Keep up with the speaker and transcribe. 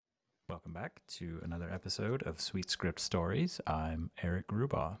welcome back to another episode of Sweet Script Stories. I'm Eric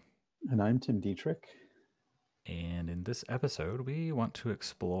Rubaugh, And I'm Tim Dietrich. and in this episode, we want to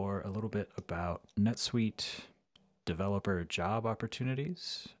explore a little bit about NetSuite developer job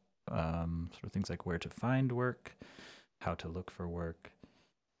opportunities, sort of things like where to find work, how to look for work,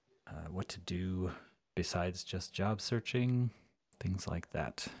 what to do besides just job searching, things like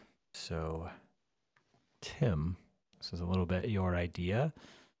that. So, Tim, this is a little bit your idea.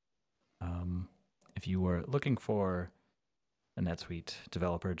 If you were looking for a NetSuite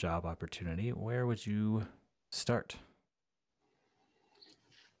developer job opportunity, where would you start?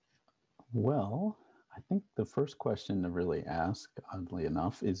 Well, I think the first question to really ask, oddly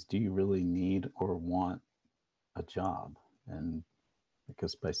enough, is do you really need or want a job? And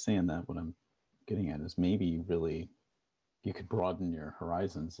because by saying that, what I'm getting at is maybe really you could broaden your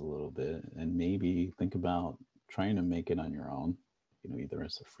horizons a little bit and maybe think about trying to make it on your own, either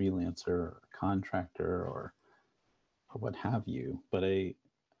as a freelancer or a contractor or what have you. But I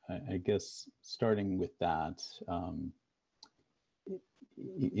guess starting with that,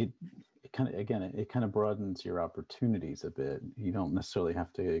 it it kind of broadens your opportunities a bit. You don't necessarily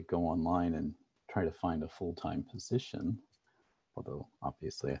have to go online and try to find a full-time position, although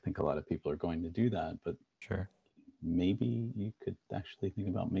obviously I think a lot of people are going to do that. But Sure. maybe you could actually think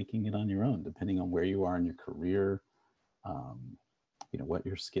about making it on your own, depending on where you are in your career, what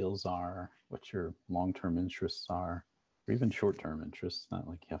your skills are, what your long-term interests are, or even short-term interests. Not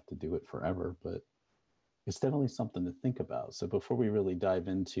like you have to do it forever, but it's definitely something to think about. So before we really dive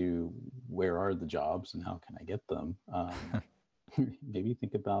into where are the jobs and how can I get them, maybe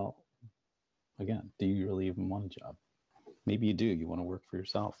think about, again, do you really even want a job? Maybe you do. You want to work for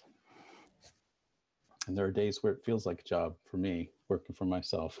yourself. And there are days where it feels like a job for me, working for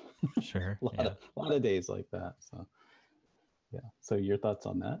myself. Sure. a lot Yeah. of a lot of days like that. So yeah. So your thoughts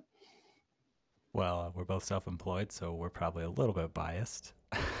on that? Well, we're both self-employed, so we're probably a little bit biased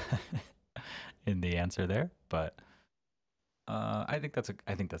in the answer there, but I think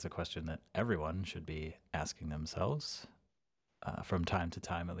that's a question that everyone should be asking themselves from time to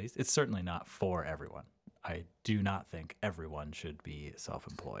time, at least. It's certainly not for everyone. I do not think everyone should be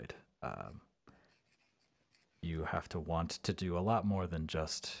self-employed. You have to want to do a lot more than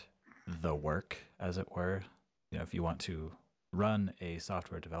just the work, as it were. If you want to run a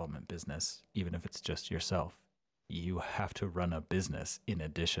software development business, even if it's just yourself, you have to run a business in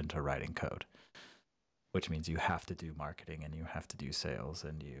addition to writing code, which means you have to do marketing and you have to do sales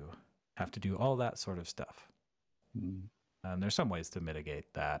and you have to do all that sort of stuff. Mm. There's some ways to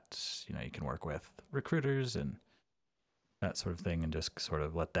mitigate that. You can work with recruiters and that sort of thing and just sort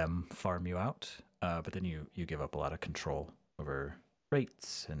of let them farm you out. But then you give up a lot of control over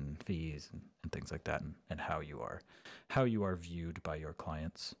rates and fees and things like that and how you are viewed by your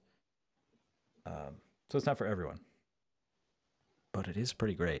clients. So it's not for everyone, but it is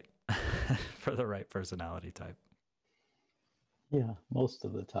pretty great for the right personality type. Yeah, most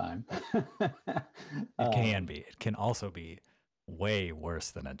of the time. It can um, be. It can also be way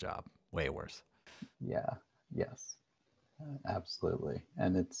worse than a job. Way worse. yeah. Yes. Absolutely.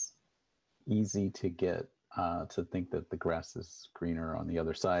 And it's easy to get to think that the grass is greener on the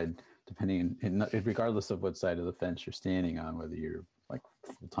other side, depending, regardless of what side of the fence you're standing on, whether you're like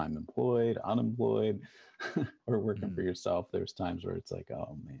full-time employed, unemployed, or working for Mm, yourself. There's times where it's like,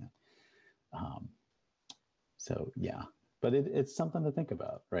 oh man. So yeah, but it's something to think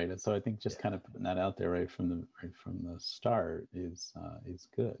about, right? And so I think just kind yeah. of putting that out there right from the start is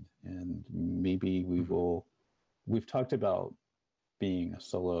good. And maybe Mhm. we've talked about being a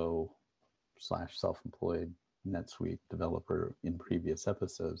solo slash self-employed NetSuite developer in previous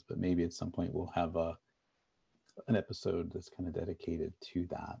episodes, but maybe at some point we'll have an episode that's kind of dedicated to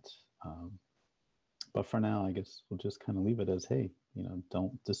that. But for now, I guess we'll just kind of leave it as, hey,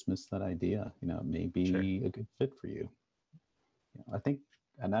 don't dismiss that idea. It may Sure. be a good fit for you. I think,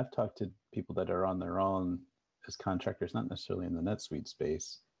 and I've talked to people that are on their own as contractors, not necessarily in the NetSuite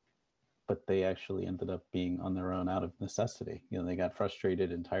space, but they actually ended up being on their own out of necessity. They got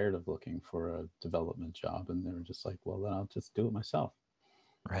frustrated and tired of looking for a development job, and they were just like, "Well, then I'll just do it myself."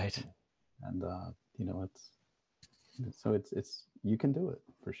 Right. And it's you can do it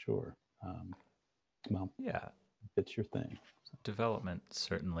for sure. Well, Yeah. it's your thing. So, Development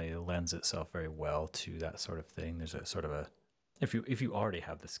certainly lends itself very well to that sort of thing. There's a sort of a if you already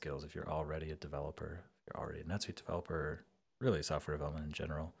have the skills, if you're already a developer, if you're already a NetSuite developer, really software development in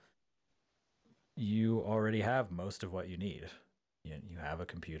general, you already have most of what you need. You have a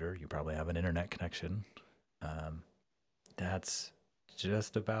computer, you probably have an internet connection. Um, that's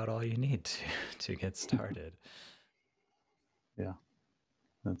just about all you need to get started. yeah,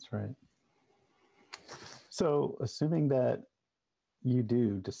 that's right. So, assuming that you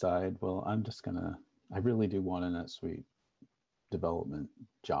do decide, well, I really do want a NetSuite development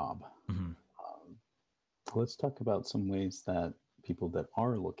job. Hmm. Um, let's talk about some ways that people that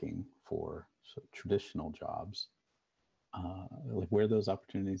are looking for traditional jobs, like where those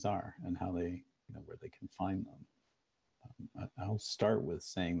opportunities are and how they, where they can find them. I'll start with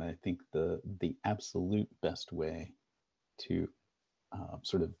saying that I think the absolute best way to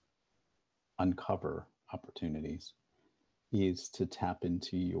sort of uncover opportunities is to tap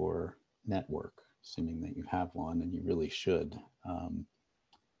into your network, assuming that you have one, and you really should.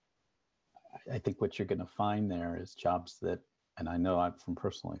 I think what you're going to find there is jobs that, and I know I've from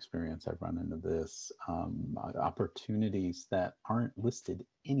personal experience, I've run into this, opportunities that aren't listed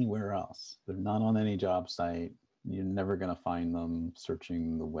anywhere else. They're not on any job site. You're never going to find them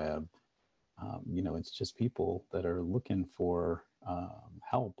searching the web. It's just people that are looking for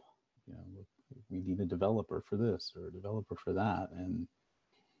help. We need a developer for this or a developer for that. And,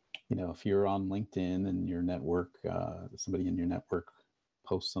 if you're on LinkedIn and your network, somebody in your network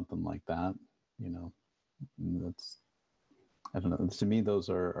posts something like that, that's, I don't know. To me, those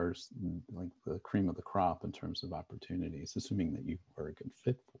are like the cream of the crop in terms of opportunities, assuming that you are a good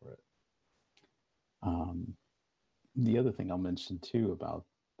fit for it. The other thing I'll mention too about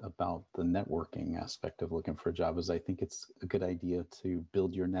the networking aspect of looking for a job is I think it's a good idea to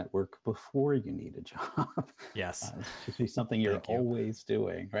build your network before you need a job. Yes. It should be something you're Thank you. always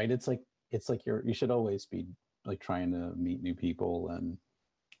doing, right? It's like you should always be like trying to meet new people and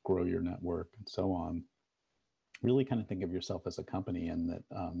grow your network and so on. Really kind of think of yourself as a company, and that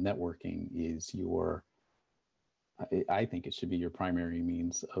networking is I think it should be your primary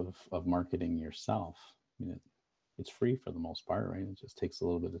means of marketing yourself. I mean, it's free for the most part, right? It just takes a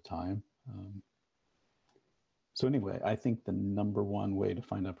little bit of time. So anyway, I think the number one way to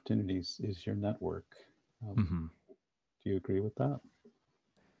find opportunities is your network. Hmm. Do you agree with that?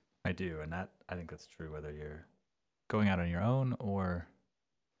 I do, and that I think that's true whether you're going out on your own or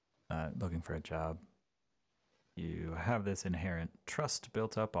looking for a job. You have this inherent trust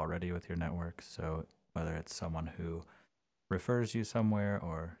built up already with your network. So whether it's someone who refers you somewhere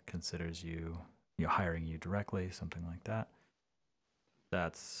or considers you hiring you directly, something like that,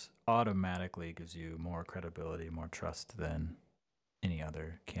 that's automatically gives you more credibility, more trust than any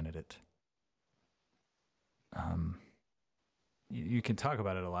other candidate. Um, you can talk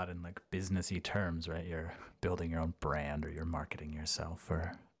about it a lot in like businessy terms, right? You're building your own brand or you're marketing yourself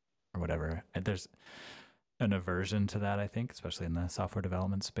or whatever. And there's an aversion to that, I think, especially in the software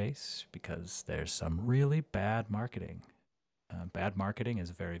development space, because there's some really bad marketing. Bad marketing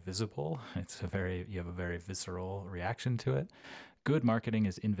is very visible. You have a very visceral reaction to it. Good marketing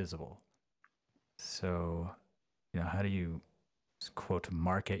is invisible. So, how do you quote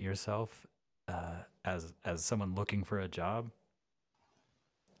market yourself as someone looking for a job?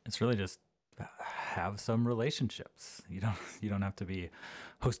 It's really just have some relationships. You don't have to be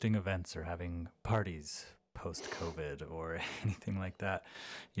hosting events or having parties post COVID or anything like that.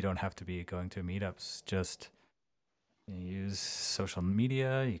 You don't have to be going to meetups. Just use social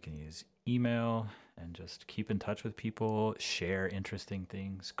media. You can use email and just keep in touch with people. Share interesting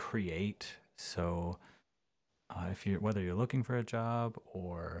things. Create. So if you're whether you're looking for a job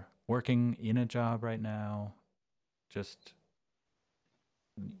or working in a job right now, just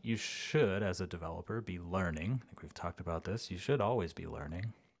you should, as a developer, be learning. I think we've talked about this. You should always be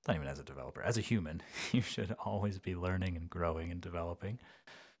learning. Not even as a developer, as a human, you should always be learning and growing and developing.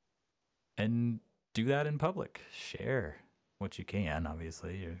 And do that in public. Share what you can.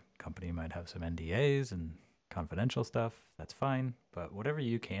 Obviously, your company might have some NDAs and confidential stuff. That's fine. But whatever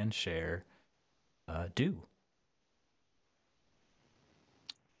you can share, do.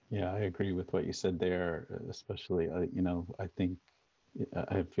 Yeah, I agree with what you said there, especially, I think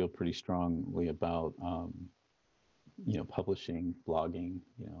I feel pretty strongly about, publishing, blogging,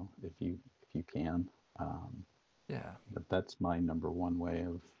 if you can. Um, Yeah. but that's my number one way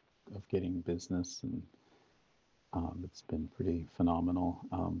of getting business, and it's been pretty phenomenal.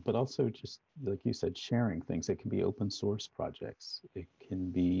 But also, just like you said, sharing things. It can be open source projects. It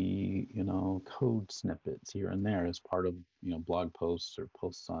can be, code snippets here and there as part of, blog posts or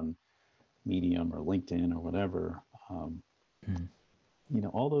posts on Medium or LinkedIn or whatever. Um, Mm.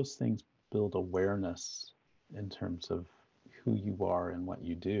 all those things build awareness in terms of who you are and what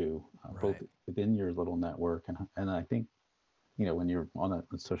you do, both Right. within your little network, and I think, when you're on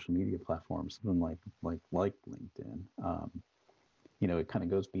a social media platform, something like LinkedIn, it kind of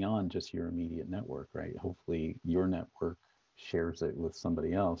goes beyond just your immediate network, right? Hopefully, your network shares it with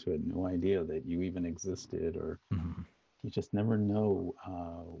somebody else who had no idea that you even existed, or Mm-hmm. you just never know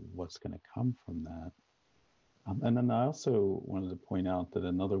what's going to come from that. And then I also wanted to point out that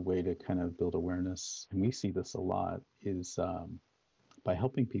another way to kind of build awareness, and we see this a lot, is by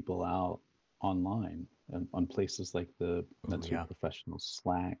helping people out online and on places like the Oh NetSuite yeah. Professional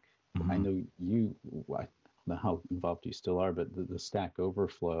Slack. I Hmm. know you, I don't know how involved you still are, but the Stack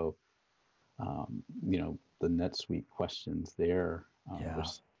Overflow, the NetSuite questions there, Yeah.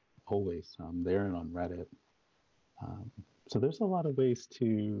 there's always there and on Reddit. Um, so there's a lot of ways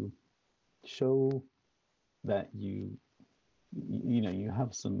to show that you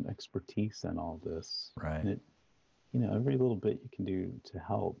have some expertise in all this, Right. and every little bit you can do to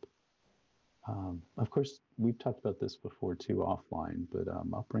help. Of course, we've talked about this before too offline, but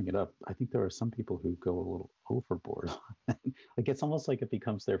I'll bring it up. I think there are some people who go a little overboard. Like it's almost like it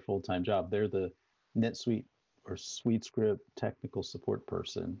becomes their full-time job. They're the NetSuite or SuiteScript technical support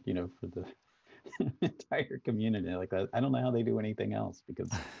person, for the entire community. Like I don't know how they do anything else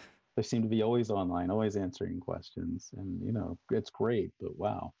because they seem to be always online, always answering questions, and it's great. But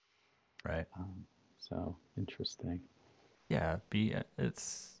wow, Right. so interesting. Yeah.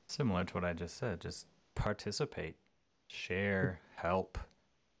 It's similar to what I just said. Just participate, share, help,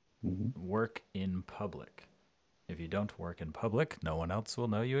 Hmm. work in public. If you don't work in public, no one else will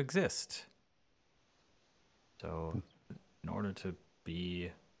know you exist. So, in order to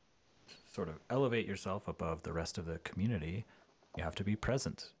be sort of elevate yourself above the rest of the community, you have to be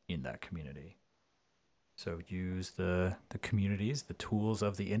present in that community. So use the communities, the tools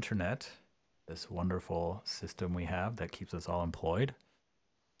of the internet, this wonderful system we have that keeps us all employed.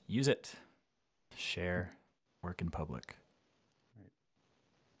 Use it. Share. Work in public. Right.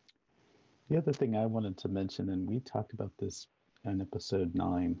 The other thing I wanted to mention, and we talked about this in episode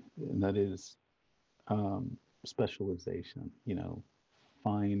 9, and that is specialization.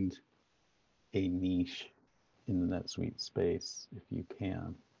 Find a niche in the NetSuite space if you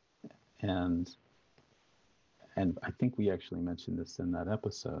can, and I think we actually mentioned this in that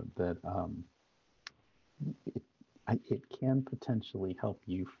episode that it, it can potentially help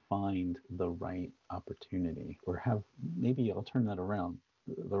you find the right opportunity, or have maybe I'll turn that around,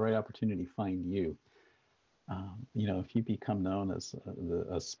 the right opportunity find you. If you become known as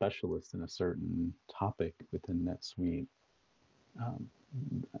a specialist in a certain topic within NetSuite, um,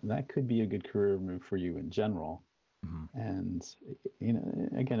 that could be a good career move for you in general. Mm-hmm. And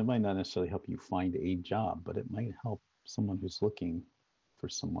again, it might not necessarily help you find a job, but it might help someone who's looking for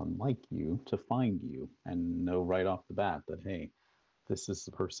someone like you to find you and know right off the bat that, hey, this is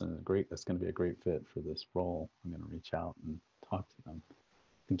the person that's going to be a great fit for this role. I'm going to reach out and talk to them. I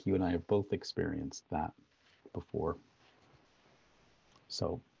think you and I have both experienced that before.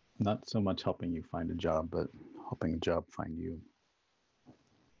 So not so much helping you find a job, but helping a job find you.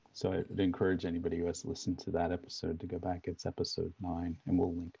 So I would encourage anybody who has listened to that episode to go back. It's episode 9, and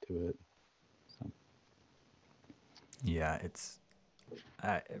we'll link to it. So Yeah, it's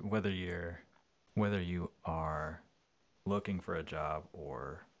whether you are looking for a job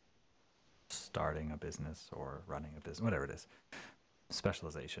or starting a business or running a business, whatever it is,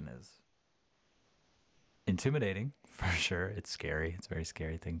 specialization is intimidating for sure. It's scary. It's a very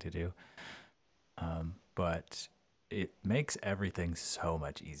scary thing to do. But it makes everything so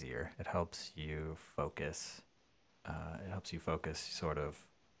much easier. It helps you focus. It helps you focus sort of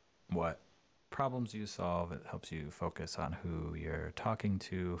what problems you solve. It helps you focus on who you're talking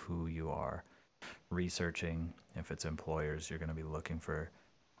to, who you are researching. If it's employers, you're going to be looking for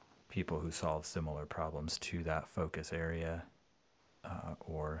people who solve similar problems to that focus area,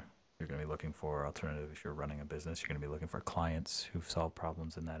 or you're going to be looking for alternative. If you're running a business, you're going to be looking for clients who've solved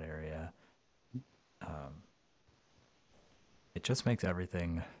problems in that area. Um, it just makes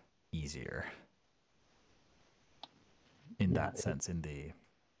everything easier in yeah, that sense, in the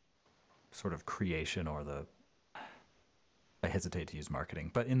sort of creation or the, I hesitate to use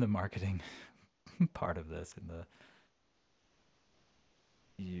marketing, but in the marketing part of this, in the,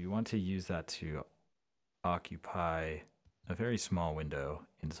 you want to use that to occupy a very small window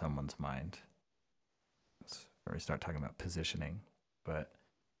in someone's mind. That's where we start talking about positioning. But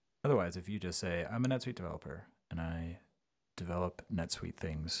otherwise, if you just say, I'm a NetSuite developer and I develop NetSuite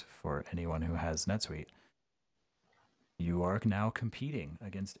things for anyone who has NetSuite, you are now competing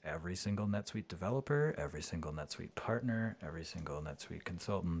against every single NetSuite developer, every single NetSuite partner, every single NetSuite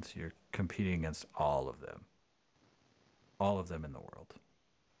consultant. You're competing against all of them in the world.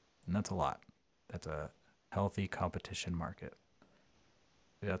 And that's a lot. That's a healthy competition market.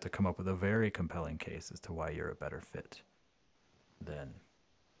 You have to come up with a very compelling case as to why you're a better fit than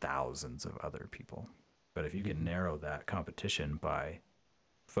thousands of other people. But if you can mm-hmm. narrow that competition by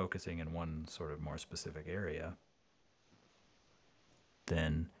focusing in one sort of more specific area,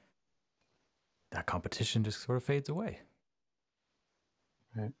 then that competition just sort of fades away.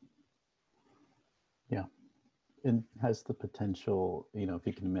 Right. Yeah. And has the potential, if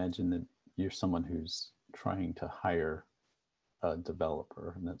you can imagine that you're someone who's trying to hire a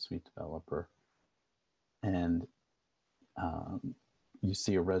developer, a NetSuite developer, and um, you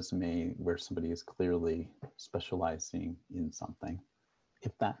see a resume where somebody is clearly specializing in something.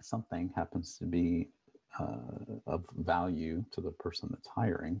 If that something happens to be of value to the person that's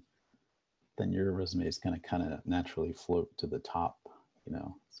hiring, then your resume is going to kind of naturally float to the top.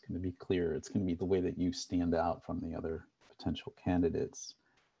 It's going to be clear. It's going to be the way that you stand out from the other potential candidates.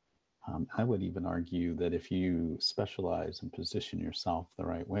 I would even argue that if you specialize and position yourself the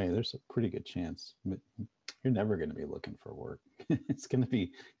right way, there's a pretty good chance you're never going to be looking for work. It's going to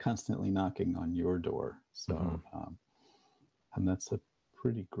be constantly knocking on your door. So, and that's a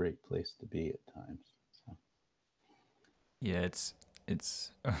pretty great place to be at times. So. Yeah,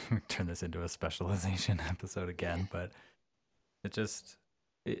 it's turn this into a specialization episode again, but it's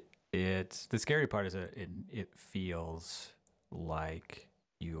the scary part is that it feels like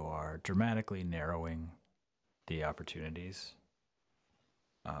you are dramatically narrowing the opportunities.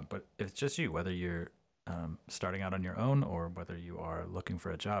 But it's just you, whether you're starting out on your own or whether you are looking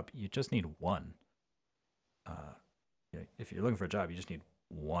for a job, you just need one. If you're looking for a job, you just need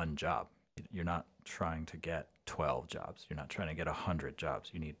one job. You're not trying to get 12 jobs. You're not trying to get 100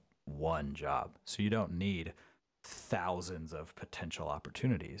 jobs. You need one job. So you don't need thousands of potential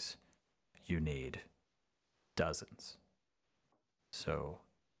opportunities. You need dozens. So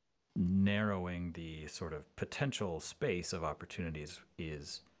narrowing the sort of potential space of opportunities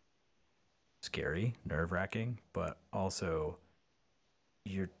is scary, nerve-wracking, but also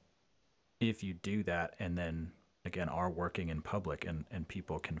if you do that and then again are working in public and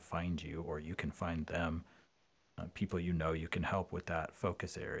people can find you or you can find them, people you can help with that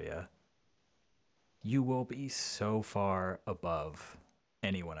focus area, you will be so far above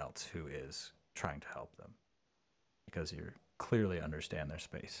anyone else who is trying to help them because you clearly understand their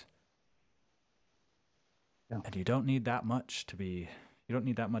space. Yeah. And you don't need that much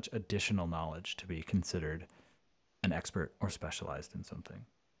additional knowledge to be considered an expert or specialized in something.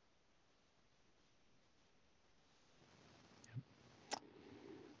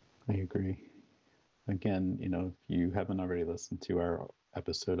 I agree. Again, if you haven't already listened to our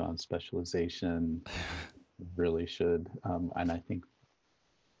episode on specialization, you really should. And I think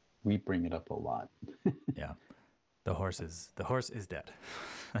we bring it up a lot. Yeah. The horse is dead.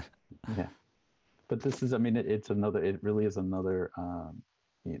 Yeah. But this is, it really is another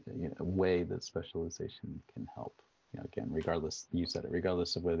way that specialization can help. Again, regardless, you said it,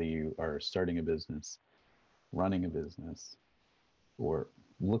 regardless of whether you are starting a business, running a business, or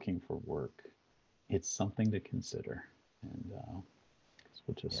looking for work, it's something to consider. And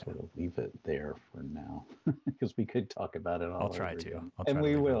we'll just sort of leave it there for now because we could talk about it all over again. I'll try to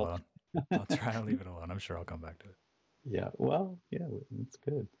leave it alone. I'll try to leave it alone. I'm sure I'll come back to it. Yeah, well, yeah, it's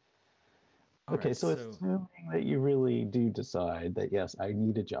good. Okay, right, so assuming that you really do decide that, yes, I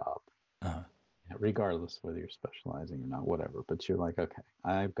need a job, regardless whether you're specializing or not, whatever, but you're like, okay,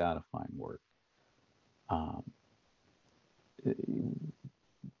 I've got to find work.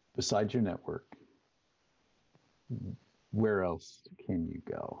 Besides your network, where else can you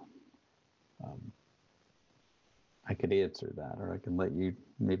go? I could answer that, or I can let you,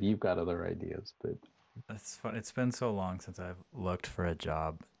 maybe you've got other ideas, but. That's fun. It's been so long since I've looked for a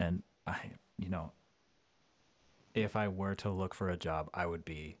job, and if I were to look for a job, I would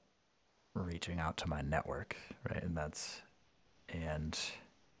be reaching out to my network, right? And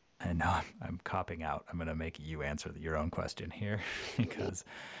I know I'm copping out. I'm going to make you answer your own question here because,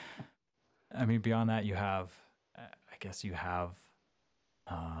 beyond that, you have,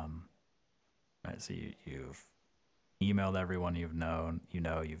 right, so you've emailed everyone you've known,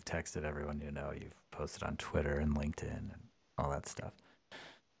 you've texted everyone you've posted on Twitter and LinkedIn and all that stuff.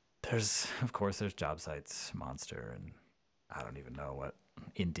 There's job sites, Monster, and I don't even know what,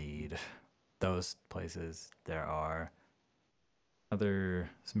 Indeed, those places. There are other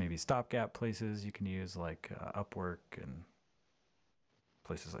maybe stopgap places you can use like Upwork and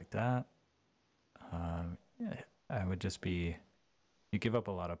places like that. I would just you give up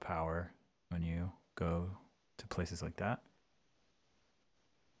a lot of power when you go to places like that.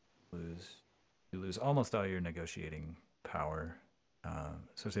 You lose almost all your negotiating power.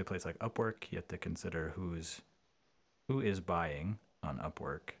 Especially a place like Upwork, you have to consider who is buying on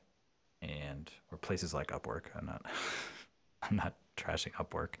Upwork, or places like Upwork. I'm not trashing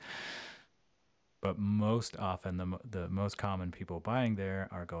Upwork, but most often the most common people buying there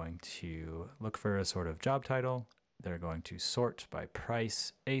are going to look for a sort of job title. they're going to sort by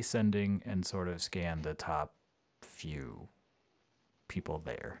price, ascending, and sort of scan the top few people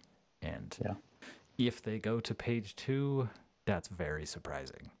there. And Yeah. if they go to page 2, that's very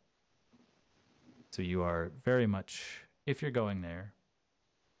surprising. So you are very much, if you're going there,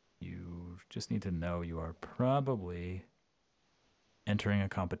 you just need to know you are probably entering a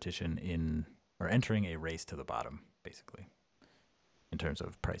competition or entering a race to the bottom, basically, in terms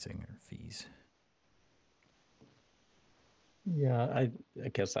of pricing or fees. Yeah, I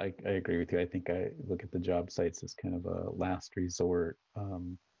guess I agree with you. I think I look at the job sites as kind of a last resort.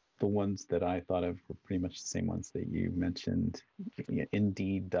 The ones that I thought of were pretty much the same ones that you mentioned.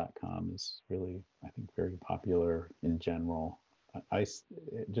 Indeed.com is really, I think, very popular in general. I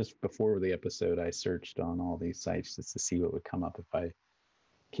just before the episode, I searched on all these sites just to see what would come up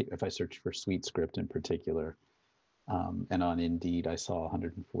if I searched for SweetScript in particular. And on Indeed, I saw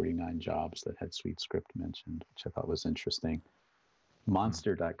 149 jobs that had SweetScript mentioned, which I thought was interesting.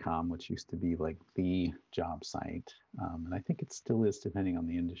 Monster.com, which used to be like the job site, and I think it still is depending on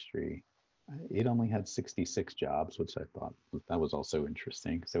the industry. It only had 66 jobs, which I thought that was also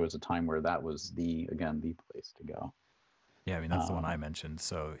interesting because there was a time where that was the place to go. Yeah, I mean, that's the one I mentioned.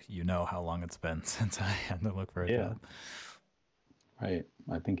 So you know how long it's been since I had to look for a job. Right.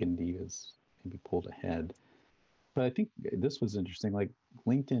 I think Indeed is maybe pulled ahead. But I think this was interesting. Like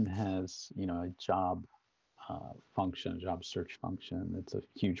LinkedIn has, a job function, a job search function. It's a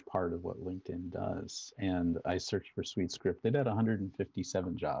huge part of what LinkedIn does. And I searched for SweetScript. It had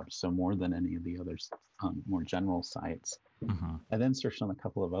 157 jobs, so more than any of the other more general sites. Mm-hmm. I then searched on a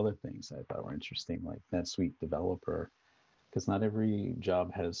couple of other things I thought were interesting, like NetSuite developer, because not every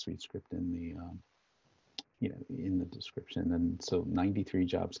job has SweetScript in the description. And so 93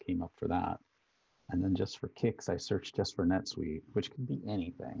 jobs came up for that. And then just for kicks, I searched just for NetSuite, which could be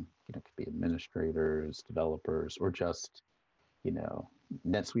anything. It could be administrators, developers, or just,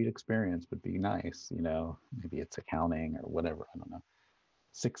 NetSuite experience would be nice. Maybe it's accounting or whatever. I don't know.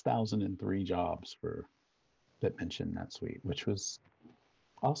 6,003 jobs that mentioned NetSuite, which was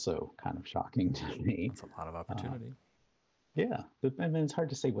also kind of shocking to me. That's a lot of opportunity. Yeah, but I mean, it's hard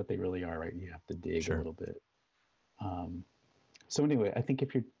to say what they really are, right? You have to dig a little bit. So anyway, I think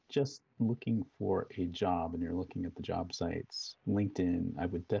if you're just looking for a job and you're looking at the job sites, LinkedIn, I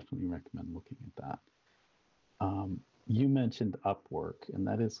would definitely recommend looking at that. You mentioned Upwork, and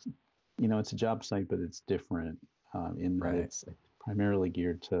that is, it's a job site, but it's different in that it's primarily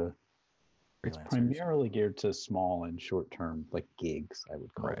geared to small and short-term, like gigs, I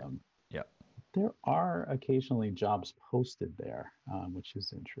would call them. Yeah. There are occasionally jobs posted there, which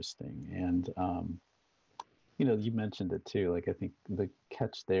is interesting. And you mentioned it too. Like, I think the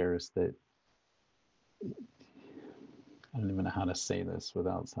catch there is that I don't even know how to say this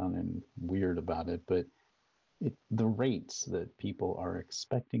without sounding weird about it, but the rates that people are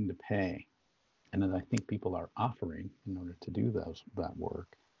expecting to pay and that I think people are offering in order to do that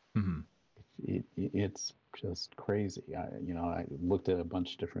work, it's just crazy. I looked at a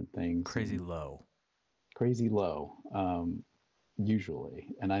bunch of different things. Crazy low, usually.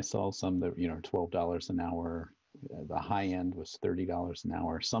 And I saw some that, $12 an hour. The high end was $30 an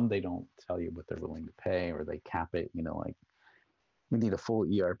hour. Some they don't tell you what they're willing to pay, or they cap it, like we need a full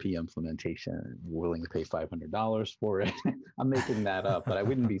ERP implementation. We're willing to pay $500 for it. I'm making that up, but I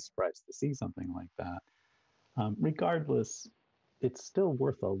wouldn't be surprised to see something like that. Regardless, it's still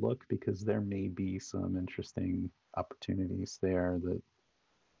worth a look because there may be some interesting opportunities there that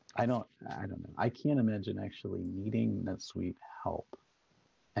I don't know. I can't imagine actually needing NetSuite help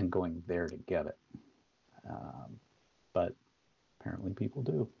and going there to get it. But apparently people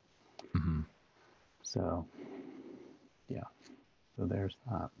do. Mm-hmm. So, yeah. So there's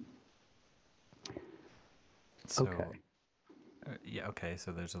that. So, okay.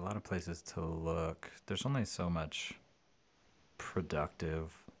 So there's a lot of places to look. There's only so much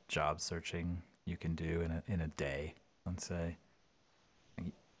productive job searching you can do in a day, let's say.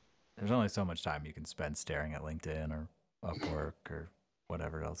 There's only so much time you can spend staring at LinkedIn or Upwork or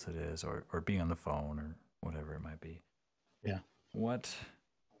whatever else it is, or being on the phone or whatever it might be. Yeah. What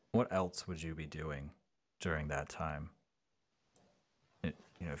else would you be doing during that time?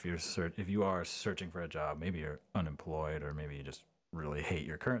 If you are searching for a job, maybe you're unemployed, or maybe you just really hate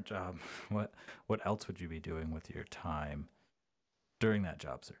your current job. What else would you be doing with your time during that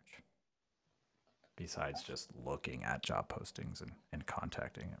job search, besides just looking at job postings and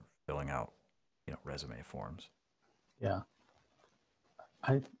contacting or filling out, resume forms? Yeah.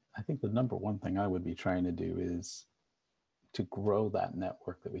 I think the number one thing I would be trying to do is to grow that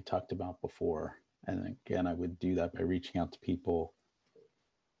network that we talked about before. And again, I would do that by reaching out to people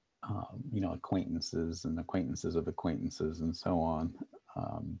acquaintances and acquaintances of acquaintances and so on.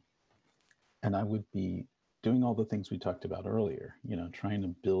 Um, and I would be doing all the things we talked about earlier, trying to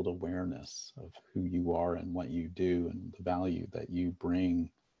build awareness of who you are and what you do and the value that you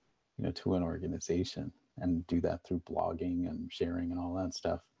bring, to an organization, and do that through blogging and sharing and all that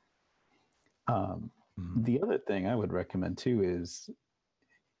stuff. The other thing I would recommend too is,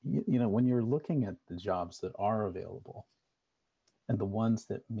 when you're looking at the jobs that are available and the ones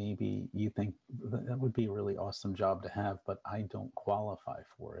that maybe you think that would be a really awesome job to have, but I don't qualify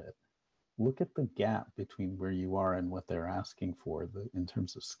for it, look at the gap between where you are and what they're asking for in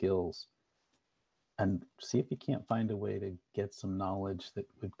terms of skills, and see if you can't find a way to get some knowledge that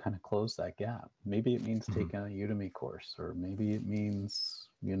would kind of close that gap. Maybe it means taking a Udemy course, or maybe it means,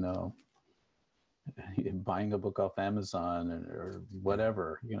 buying a book off Amazon or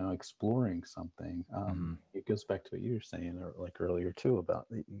whatever, exploring something. It goes back to what you were saying like earlier too, about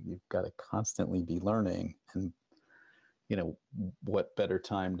you've got to constantly be learning. And, what better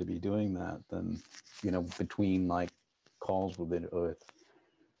time to be doing that than, between like calls with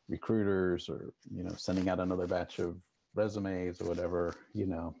recruiters, or, sending out another batch of resumes or whatever,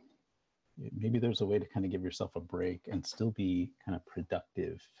 maybe there's a way to kind of give yourself a break and still be kind of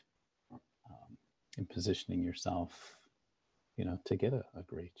productive, in positioning yourself, to get a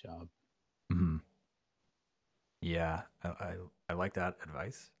great job. Yeah, I like that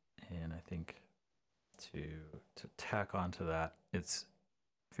advice, and I think to tack onto that, it's,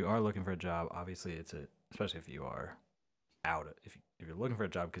 if you are looking for a job, obviously especially if you are if you're looking for a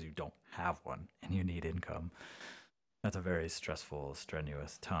job because you don't have one and you need income, that's a very stressful,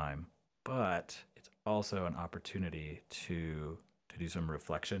 strenuous time. But it's also an opportunity to do some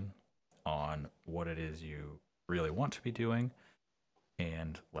reflection on what it is you really want to be doing.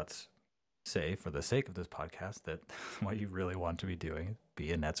 And let's say, for the sake of this podcast, that what you really want to be doing,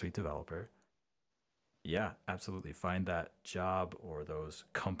 be a NetSuite developer. Yeah, absolutely. Find that job or those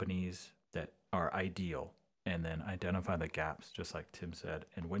companies that are ideal, and then identify the gaps, just like Tim said.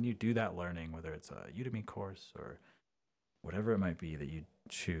 And when you do that learning, whether it's a Udemy course or whatever it might be that you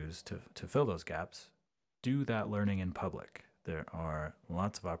choose to fill those gaps, do that learning in public. There are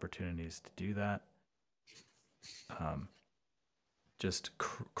lots of opportunities to do that. Just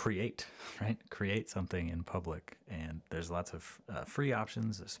create, right? Create something in public. And there's lots of free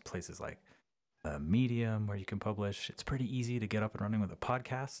options. There's places like Medium where you can publish. It's pretty easy to get up and running with a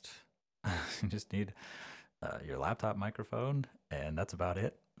podcast. You just need your laptop microphone, and that's about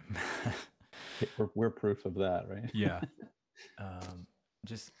it. We're proof of that, right? Yeah.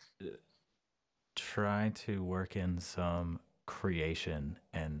 Just try to work in some creation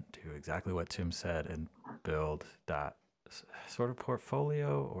and do exactly what Tim said, and build that sort of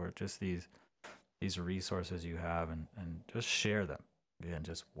portfolio, or just these resources you have, and just share them, and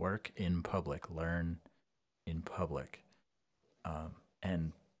just work in public, learn in public,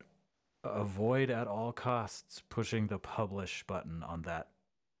 and avoid at all costs pushing the publish button on that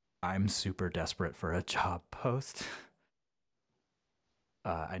 "I'm super desperate for a job" post.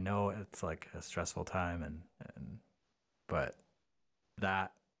 I know it's like a stressful time, and but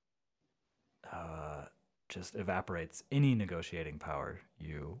that just evaporates any negotiating power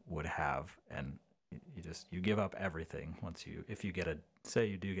you would have, and you give up everything once if you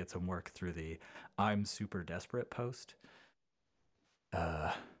you do get some work through the "I'm super desperate" post.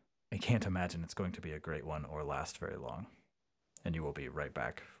 I can't imagine it's going to be a great one or last very long, and you will be right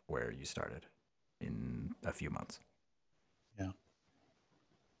back where you started in a few months. Yeah.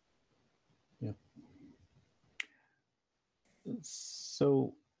 Yeah.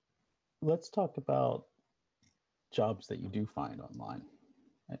 So let's talk about jobs that you do find online.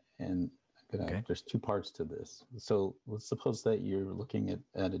 And there's two parts to this. So let's suppose that you're looking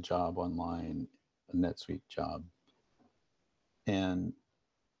at a job online, a NetSuite job. And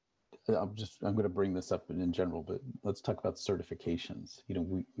I'm going to bring this up in general, but let's talk about certifications.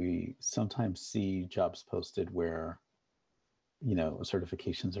 We sometimes see jobs posted where,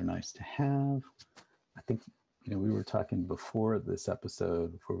 certifications are nice to have. I think, we were talking before this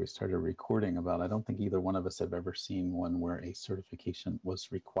episode, before we started recording, about, I don't think either one of us have ever seen one where a certification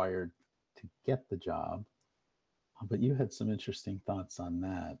was required to get the job. But you had some interesting thoughts on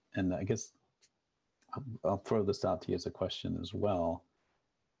that. And I guess I'll throw this out to you as a question as well,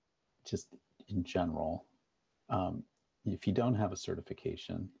 just in general. If you don't have a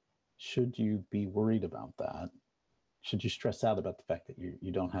certification, should you be worried about that? Should you stress out about the fact that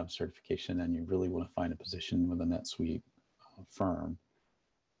you don't have certification and you really want to find a position with a NetSuite firm?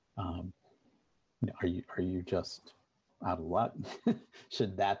 Are you just out of luck?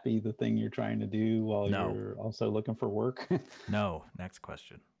 Should that be the thing you're trying to do while you're also looking for work? No. Next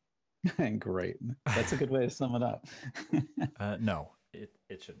question. Great. That's a good way to sum it up. No, it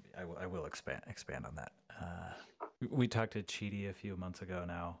shouldn't be. I will expand on that. We talked to Chidi a few months ago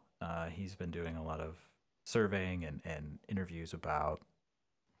now. He's been doing a lot of surveying and interviews about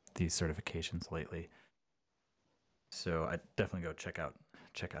these certifications lately. So I definitely go check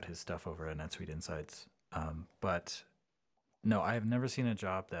out his stuff over at NetSuite Insights. But no, I have never seen a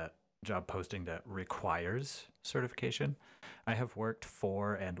job posting that requires certification. I have worked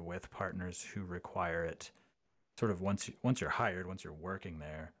for and with partners who require it. Sort of once you're hired, once you're working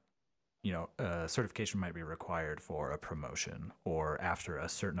there, certification might be required for a promotion or after a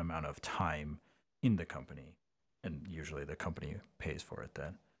certain amount of time in the company, and usually the company pays for it.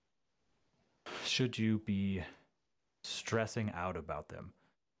 Then, should you be stressing out about them?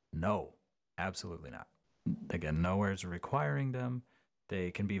 No, absolutely not. Again, nowhere's requiring them. They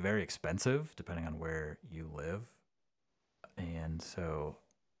can be very expensive depending on where you live. And so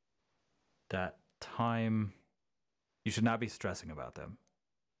that time, you should not be stressing about them.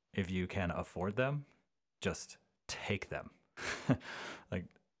 If you can afford them, just take them. Like,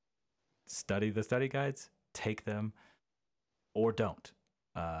 study the study guides, take them, or don't.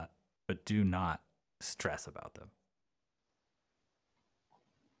 But do not stress about them.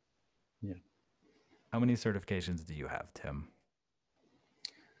 Yeah. How many certifications do you have, Tim?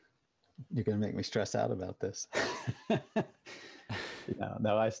 You're going to make me stress out about this.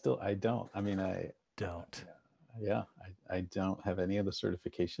 No, I don't. I mean, Don't. yeah, I don't have any of the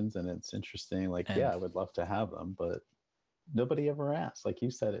certifications, and it's interesting. Like, And yeah, I would love to have them, but nobody ever asked. Like you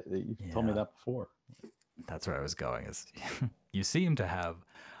said, you've told me yeah, that before. that's where I was going. Is you seem to have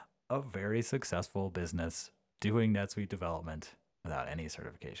a very successful business doing NetSuite development without any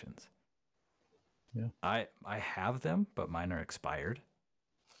certifications. Yeah. I have them, but mine are expired.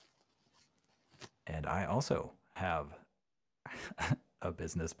 And I also have a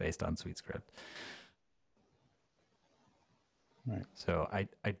business based on SweetScript. Right. So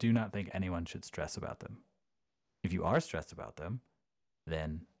I do not think anyone should stress about them. If you are stressed about them,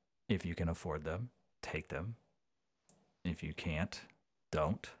 then if you can afford them, take them. If you can't,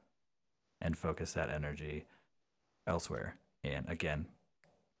 don't, and focus that energy elsewhere. And again,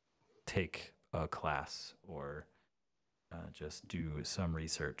 take a class or just do some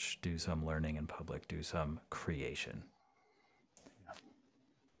research, do some learning in public, do some creation.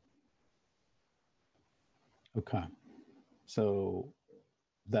 Okay. So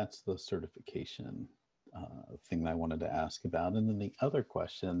that's the certification thing that I wanted to ask about. And then the other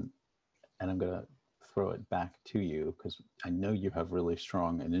question, and I'm going to throw it back to you because I know you have really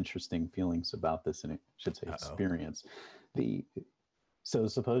strong and interesting feelings about this, and I should say Uh-oh. experience. So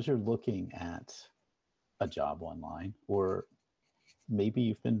suppose you're looking at a job online, or maybe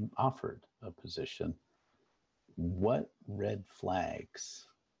you've been offered a position. What red flags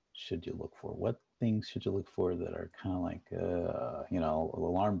should you look for? What things should you look for that are kind of like,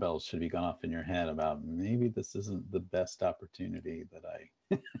 alarm bells should be going off in your head about maybe this isn't the best opportunity that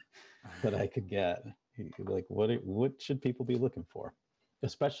I could get. Like, what should people be looking for,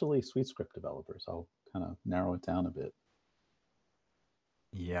 especially SweetScript developers? I'll kind of narrow it down a bit.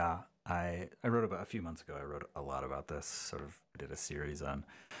 Yeah, I wrote about a few months ago. I wrote a lot about this. Sort of did a series on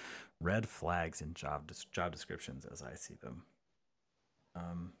red flags in job descriptions as I see them.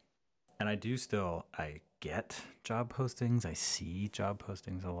 And I get job postings. I see job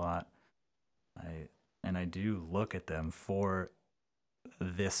postings a lot. I do look at them for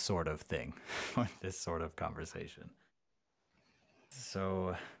this sort of thing, this sort of conversation.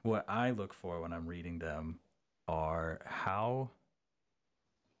 So what I look for when I'm reading them are how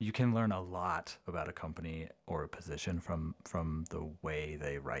you can learn a lot about a company or a position from the way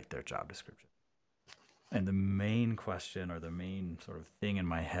they write their job description. And the main question or the main sort of thing in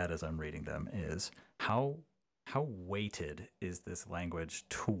my head as I'm reading them is how weighted is this language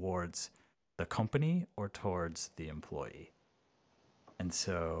towards the company or towards the employee? And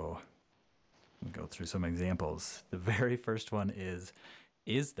so we'll go through some examples. The very first one is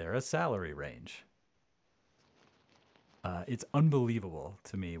there a salary range? It's unbelievable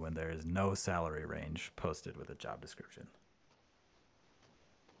to me when there is no salary range posted with a job description.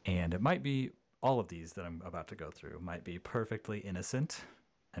 And it might be all of these that I'm about to go through might be perfectly innocent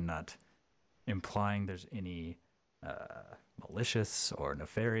and not implying there's any malicious or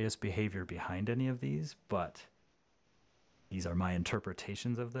nefarious behavior behind any of these, but these are my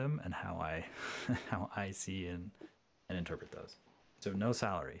interpretations of them and how I how I see and interpret those. So no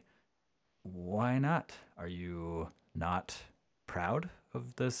salary. Why not? Are you not proud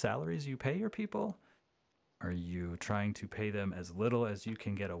of the salaries you pay your people? Are you trying to pay them as little as you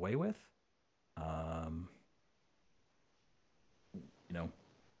can get away with? Um, you know,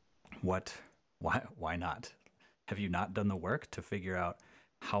 what, why not? Have you not done the work to figure out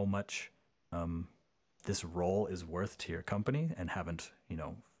how much this role is worth to your company and haven't,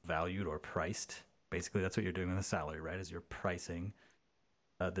 valued or priced? Basically, that's what you're doing with a salary, right? Is you're pricing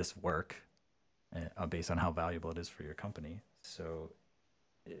this work based on how valuable it is for your company. So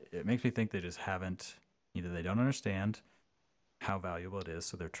it makes me think they just haven't, either they don't understand how valuable it is,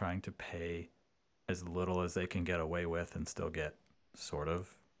 so they're trying to pay as little as they can get away with and still get sort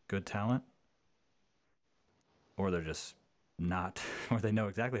of good talent, or they're just not, or they know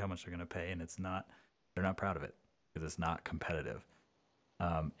exactly how much they're going to pay and they're not proud of it because it's not competitive.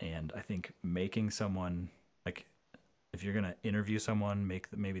 And I think making someone, like, if you're going to interview someone,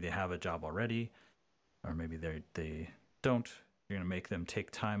 maybe they have a job already, or maybe they don't. You're going to make them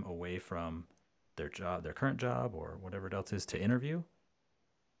take time away from their job, their current job, or whatever it else is to interview,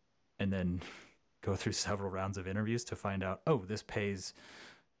 and then go through several rounds of interviews to find out, oh, this pays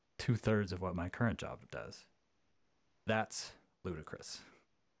 2/3 of what my current job does. That's ludicrous.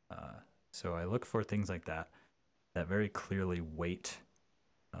 So I look for things like that that very clearly weight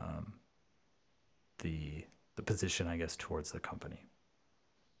the position, I guess, towards the company.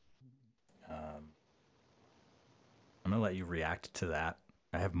 I'm gonna let you react to that.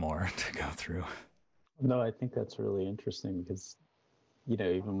 I have more to go through. No, I think that's really interesting because,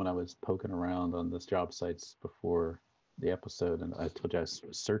 even when I was poking around on this job sites before the episode, and I told you I was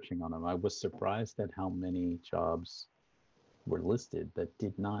searching on them, I was surprised at how many jobs were listed that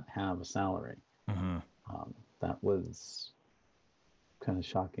did not have a salary. Mm-hmm. That was kind of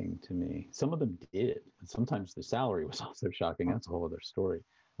shocking to me. Some of them did, and sometimes the salary was also shocking. That's a whole other story.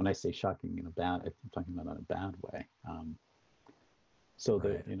 When I say shocking in a bad, I'm talking about in a bad way. So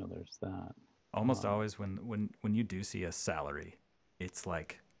Right. there's that. Almost always when you do see a salary, it's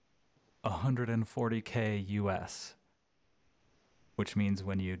like 140K US, which means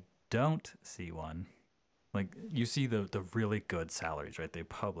when you don't see one, like you see the really good salaries, right?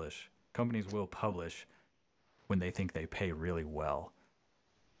 Companies will publish when they think they pay really well,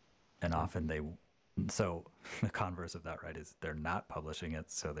 and often so the converse of that, right, is they're not publishing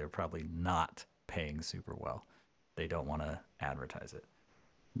it, so they're probably not paying super well. They don't want to advertise it.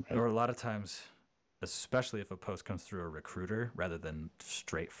 Right. Or a lot of times, especially if a post comes through a recruiter rather than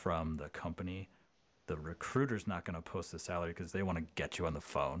straight from the company, the recruiter's not going to post the salary because they want to get you on the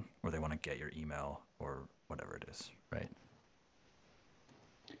phone, or they want to get your email, or whatever it is, right?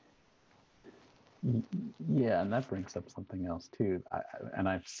 Yeah, and that brings up something else too. And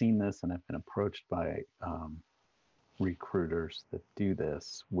I've seen this, and I've been approached by recruiters that do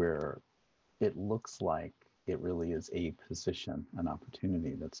this, where it looks like it really is a position, an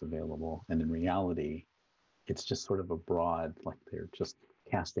opportunity that's available, and in reality, it's just sort of a broad, like they're just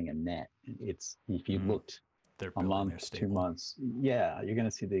casting a net. It's if you looked They're a building their month, 2 stable. months, yeah, you're going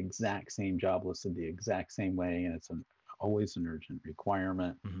to see the exact same job listed the exact same way, and it's always an urgent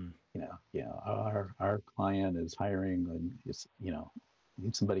requirement. Mm-hmm. Our client is hiring, and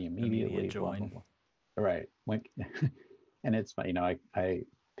need somebody Immediate immediately. Blah blah join. blah. Right. And it's fine. I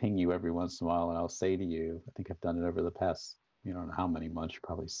ping you every once in a while, and I'll say to you, I think I've done it over the past, I don't know how many months. You're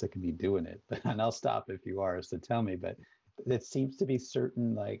probably sick of me doing it, and I'll stop if you are, so tell me. But it seems to be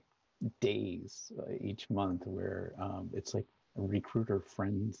certain like days each month where it's like a recruiter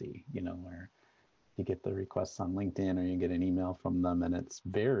frenzy, where you get the requests on LinkedIn or you get an email from them, and it's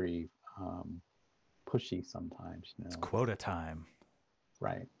very pushy sometimes. It's quota time.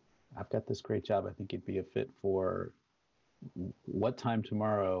 Right. I've got this great job. I think you'd be a fit for. What time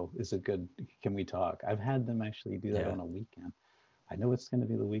tomorrow is it good? Can we talk? I've had them actually do that on a weekend. I know it's going to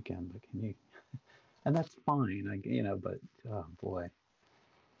be the weekend, but can you? And that's fine. But oh boy.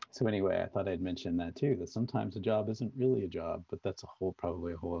 So anyway, I thought I'd mention that too. That sometimes a job isn't really a job, but that's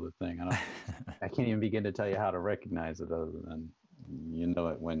probably a whole other thing. I can't even begin to tell you how to recognize it, other than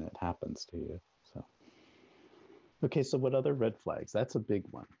it when it happens to you. So. Okay, so what other red flags? That's a big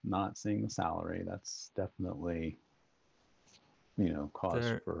one. Not seeing the salary. That's definitely,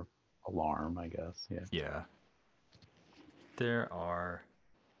 cause for alarm, I guess. Yeah. Yeah. There are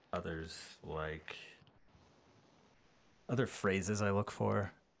others, like other phrases I look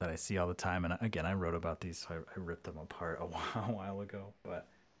for that I see all the time. And again, I wrote about these, so I ripped them apart a while ago. But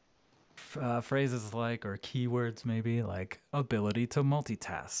phrases like, or keywords maybe, like ability to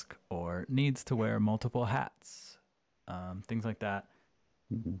multitask or needs to wear multiple hats, things like that.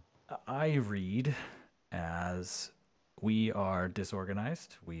 Mm-hmm. I read as we are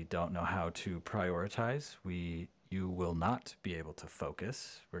disorganized. We don't know how to prioritize. You will not be able to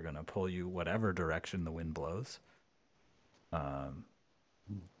focus. We're going to pull you whatever direction the wind blows.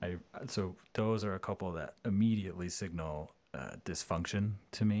 So those are a couple that immediately signal dysfunction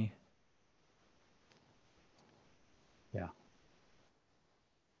to me.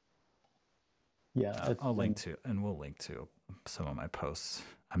 Yeah, I'll link and to, and we'll link to some of my posts.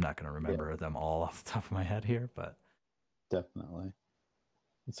 I'm not going to yeah, remember them all off the top of my head here, but definitely.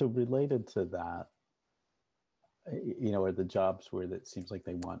 So related to that, are the jobs where it seems like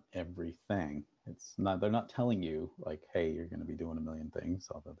they want everything. It's not, they're not telling you like, hey, you're going to be doing a million things,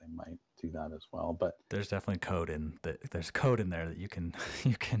 although they might do that as well. But there's definitely code in that. There's code in there that you can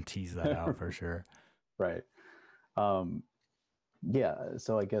you can tease that out for sure. right. Um, yeah.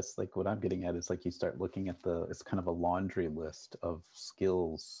 So I guess like what I'm getting at is like you start looking at it's kind of a laundry list of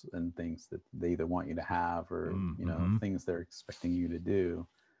skills and things that they either want you to have or, Mm-hmm. things they're expecting you to do.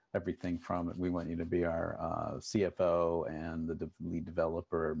 Everything from we want you to be our CFO and the lead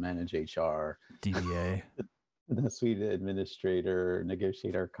developer, manage HR, DBA. NetSuite administrator,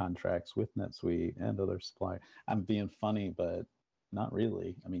 negotiate our contracts with NetSuite and other suppliers. I'm being funny, but not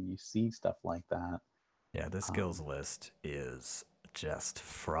really. I mean, you see stuff like that. Yeah, the skills Um, list is just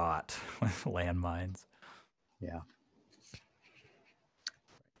fraught with landmines. yeah.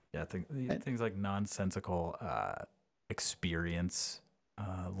 Yeah, And, things like nonsensical experience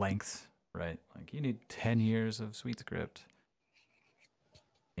length, right? Like you need 10 years of SweetScript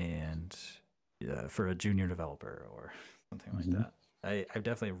and for a junior developer or something like mhm. that. I've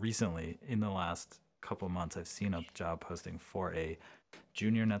definitely recently, in the last couple of months, I've seen a job posting for a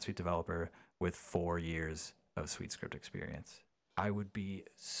junior NetSuite developer with 4 years of SweetScript experience. I would be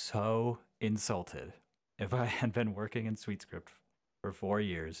so insulted if I had been working in SweetScript for 4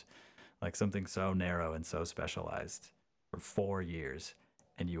 years, like something so narrow and so specialized for 4 years,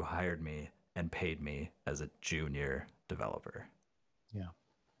 and you hired me and paid me as a junior developer. Yeah.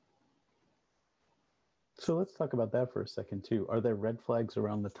 So let's talk about that for a second too. Are there red flags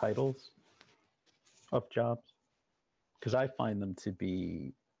around the titles of jobs? Because I find them to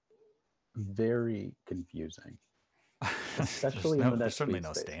be very confusing, especially in the There's certainly NetSuite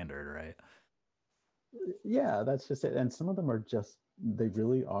no space. standard, right? Yeah, that's just it. And some of them are just, they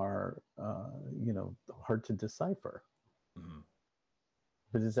really are, hard to decipher. Mm-hmm.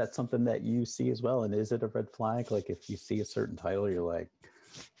 But is that something that you see as well? And is it a red flag? Like if you see a certain title, you're like,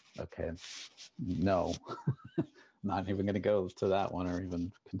 okay, no, not even going to go to that one or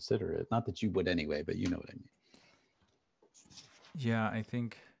even consider it. Not that you would anyway, but you know what I mean. Yeah, I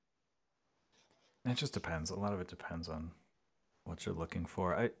think it just depends. A lot of it depends on what you're looking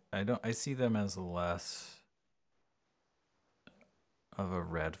for. I see them as less of a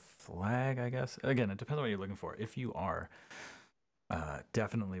red flag, I guess. Again, it depends on what you're looking for. If you are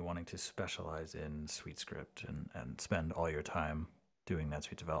definitely wanting to specialize in SweetScript and spend all your time doing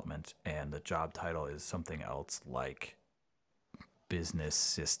NetSuite development, and the job title is something else like business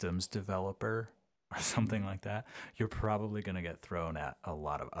systems developer or something like that, you're probably going to get thrown at a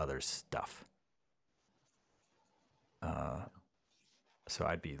lot of other stuff. Uh, so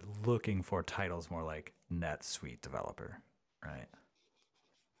I'd be looking for titles more like NetSuite developer, right?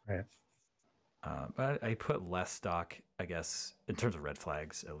 Right. But I put less stock, I guess, in terms of red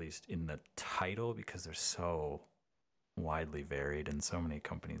flags, at least in the title, because they're so widely varied and so many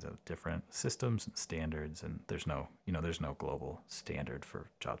companies have different systems and standards, and there's no global standard for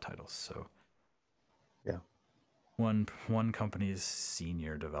job titles. So Yeah. one company's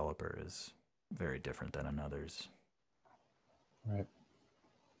senior developer is very different than another's. Right.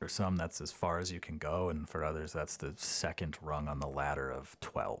 For some, that's as far as you can go, and for others, that's the second rung on the ladder of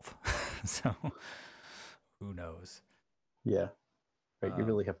 12. So who knows? Yeah. Right. You Um,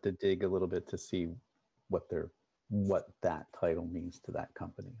 really have to dig a little bit to see what that title means to that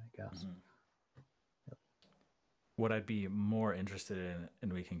company, I guess. mhm. What I'd be more interested in,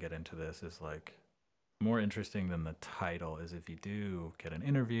 and we can get into this, is like more interesting than the title is if you do get an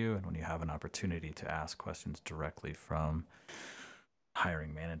interview and when you have an opportunity to ask questions directly from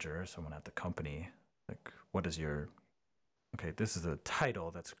hiring manager or someone at the company, like what is your okay, this is a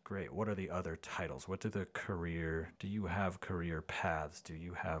title, that's great. What are the other titles? Do you have career paths? Do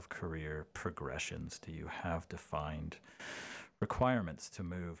you have career progressions? Do you have defined requirements to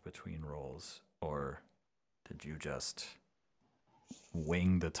move between roles? Or did you just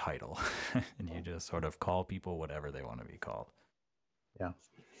wing the title and you just sort of call people whatever they want to be called? Yeah.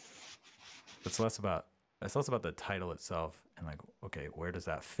 It's less about it's less about the title itself and like, okay, where does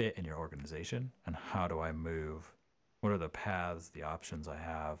that fit in your organization and how do I move? What are the paths, the options I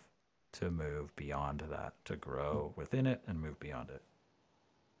have to move beyond that, to grow within it and move beyond it?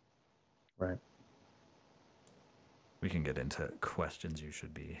 Right. We can get into questions you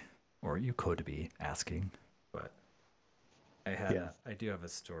should be or you could be asking, but Yeah. I do have a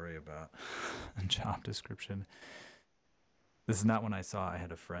story about a job description. This is not one I saw. I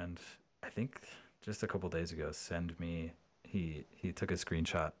had a friend, I think just a couple days ago, send me he took a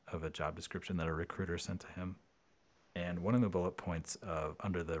screenshot of a job description that a recruiter sent to him, and one of the bullet points of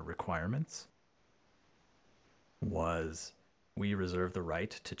under the requirements was, we reserve the right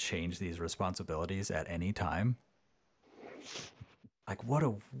to change these responsibilities at any time. Like, what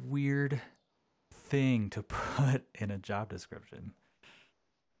a weird thing to put in a job description.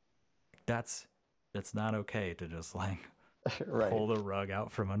 That's not okay to just like Right. pull the rug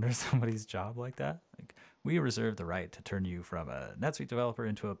out from under somebody's job like that. Like, we reserve the right to turn you from a NetSuite developer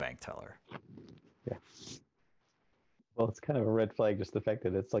into a bank teller. Yeah. Well, it's kind of a red flag, just the fact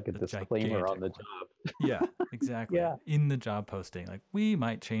that it's like a The disclaimer on the gigantic one. job. Yeah, exactly. Yeah. In the job posting, like, we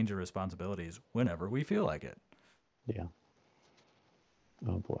might change your responsibilities whenever we feel like it. Yeah.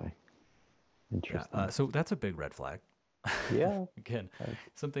 Oh boy. Interesting. Yeah. So that's a big red flag. Yeah. Again, Right.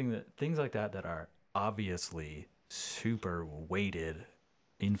 things like that are obviously super weighted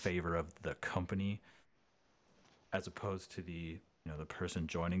in favor of the company, as opposed to the person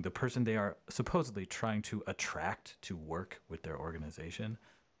joining, the person they are supposedly trying to attract to work with their organization.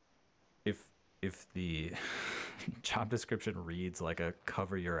 If the job description reads like a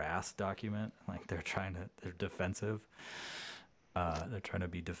cover your ass document, like they're defensive, they're trying to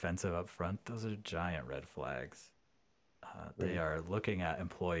be defensive up front, those are giant red flags. They are looking at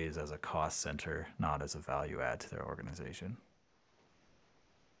employees as a cost center, not as a value add to their organization.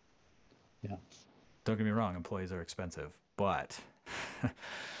 Yeah. Don't get me wrong, employees are expensive, but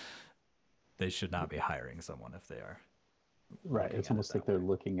they should not be hiring someone if they are. Right. It's almost like they're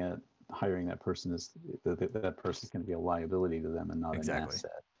looking at hiring that person as that person's going to be a liability to them and not an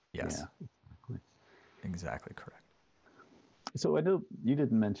asset. Yes. Yeah. Exactly correct. So I know you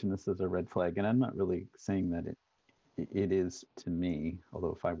didn't mention this as a red flag, and I'm not really saying that it is to me,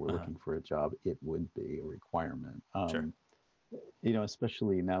 although if I were looking for a job, it would be a requirement. Sure.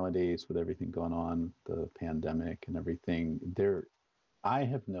 Especially nowadays with everything going on, the pandemic and everything, I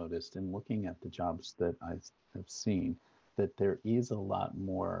have noticed in looking at the jobs that I have seen that there is a lot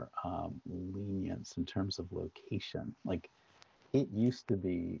more lenience in terms of location. Like, it used to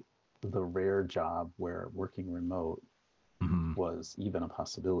be the rare job where working remote was even a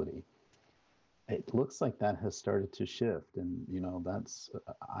possibility. It looks like that has started to shift, and that's,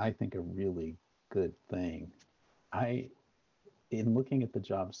 I think, a really good thing. In looking at the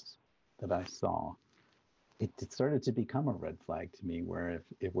jobs that I saw, it started to become a red flag to me, where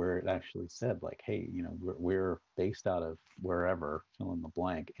where it actually said, like, hey, we're based out of wherever, fill in the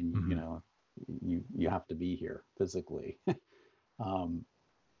blank, and you have to be here physically.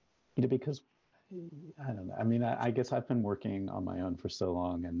 Because I don't know. I mean, I guess I've been working on my own for so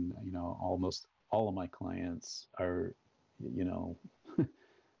long, and almost all of my clients are,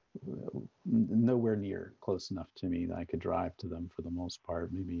 nowhere near close enough to me that I could drive to them for the most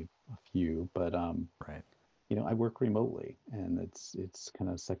part. Maybe a few, but right. I work remotely, and it's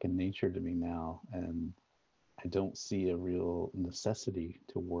kind of second nature to me now, and I don't see a real necessity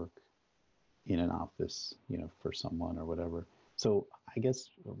to work in an office, for someone or whatever. So I guess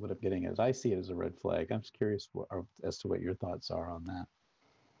what I'm getting is, I see it as a red flag. I'm just curious as to what your thoughts are on that.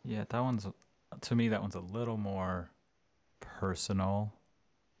 Yeah, to me, that one's a little more personal.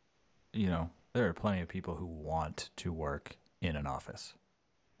 There are plenty of people who want to work in an office.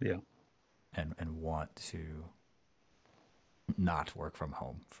 Yeah. And want to not work from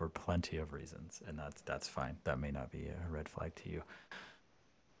home for plenty of reasons, and that's fine. That may not be a red flag to you.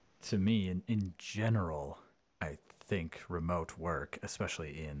 To me, in general, I think remote work,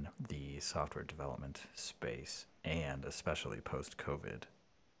 especially in the software development space, and especially post-COVID,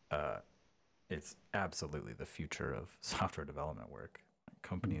 it's absolutely the future of software development work.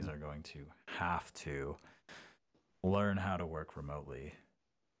 Companies are going to have to learn how to work remotely,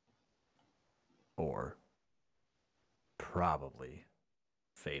 or probably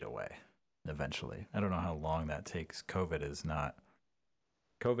fade away eventually. I don't know how long that takes. COVID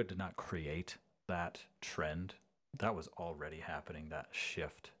did not create that trend. That was already happening. That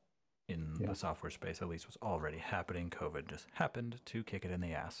shift in the software space, at least, was already happening. COVID just happened to kick it in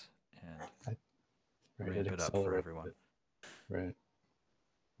the ass and ramp it up for everyone. Right.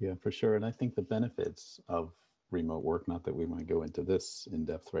 Yeah, for sure. And I think the benefits of remote work, not that we want to go into this in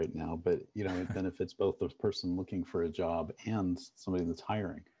depth right now, but it benefits both the person looking for a job and somebody that's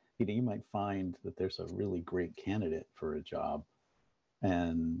hiring. You might find that there's a really great candidate for a job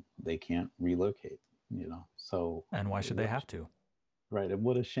and they can't relocate, so. And why should they have to? Right. And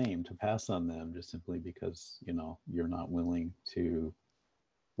what a shame to pass on them just simply because, you're not willing to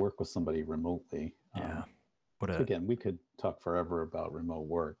work with somebody remotely. Yeah. So again, we could talk forever about remote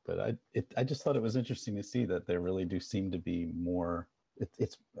work, but I just thought it was interesting to see that there really do seem to be more.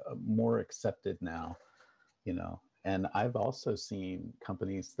 It's more accepted now, And I've also seen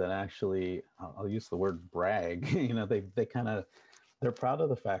companies that actually, I'll use the word brag, you know, they kind of, they're proud of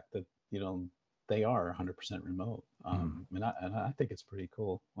the fact that, you know, they are 100% remote. And I think it's pretty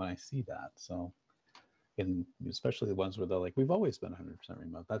cool when I see that. So, and especially the ones where they're like, we've always been 100%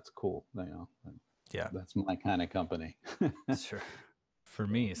 remote. That's cool. You know, Yeah, that's my kind of company. sure. For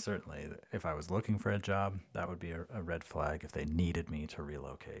me, certainly, if I was looking for a job, that would be a red flag if they needed me to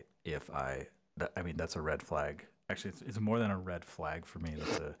relocate. I mean, that's a red flag. Actually, it's more than a red flag for me.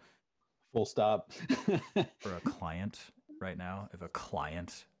 That's a Full stop. for a client right now. If a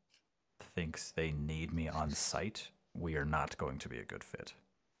client thinks they need me on site, we are not going to be a good fit.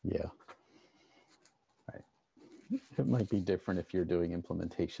 Yeah. Right. It might be different if you're doing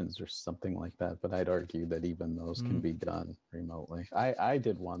implementations or something like that, but I'd argue that even those can be done remotely. I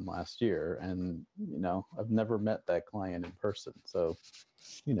did one last year, and you know, I've never met that client in person. So,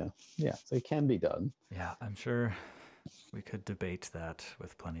 you know, yeah, so it can be done. Yeah, I'm sure we could debate that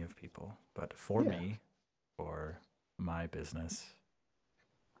with plenty of people. But for Yeah. me, for my business,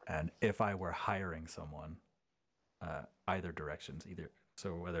 and if I were hiring someone, either directions, either.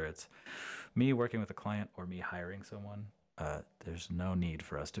 So whether it's me working with a client or me hiring someone, there's no need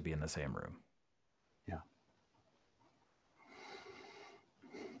for us to be in the same room. Yeah.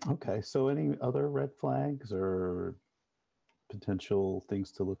 Okay. So any other red flags or potential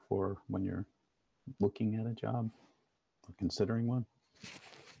things to look for when you're looking at a job or considering one?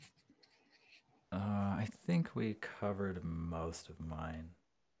 I think we covered most of mine,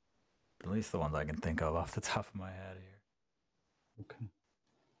 at least the ones I can think of off the top of my head here. Okay.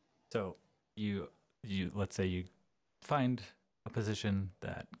 So you let's say you find a position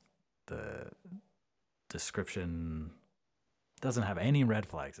that the description doesn't have any red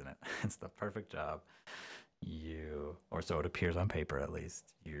flags in it. It's the perfect job. Or so it appears on paper at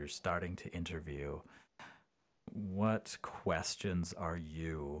least. You're starting to interview. What questions are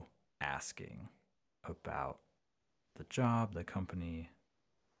you asking about the job, the company?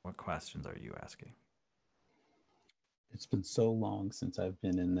 What questions are you asking? It's been so long since I've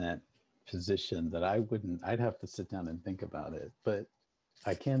been in that position that I'd have to sit down and think about it. But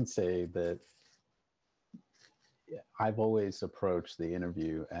I can say that I've always approached the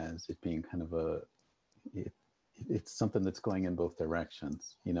interview as it being kind of it, it's something that's going in both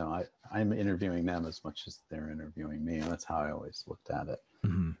directions. You know, I'm interviewing them as much as they're interviewing me. And that's how I always looked at it.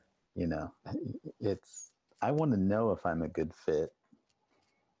 Mm-hmm. You know, I want to know if I'm a good fit,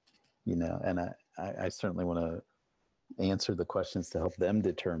 you know, and I certainly want to answer the questions to help them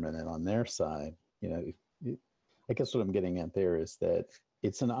determine it on their side. You know, I guess what I'm getting at there is that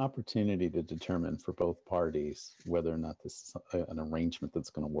it's an opportunity to determine for both parties whether or not this is an arrangement that's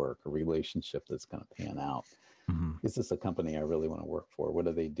going to work, a relationship that's going to pan out. Mm-hmm. Is this a company I really want to work for? What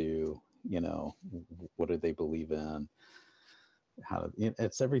do they do? You know, what do they believe in?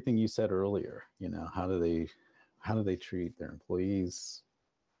 It's everything you said earlier. You know, how do they treat their employees?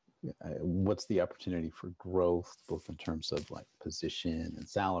 What's the opportunity for growth, both in terms of like position and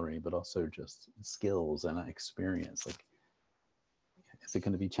salary, but also just skills and experience? Like, is it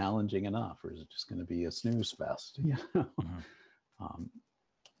going to be challenging enough, or is it just going to be a snooze fest? You know? Mm-hmm.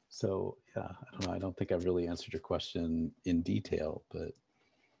 So yeah, I don't know. I don't think I've really answered your question in detail, but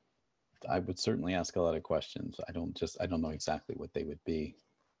I would certainly ask a lot of questions. I don't know exactly what they would be.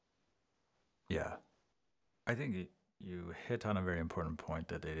 Yeah, I think you hit on a very important point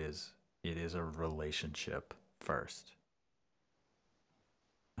that it is a relationship first.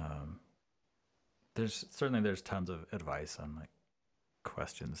 Um, there's tons of advice on like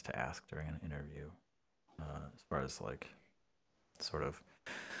questions to ask during an interview, as far as like sort of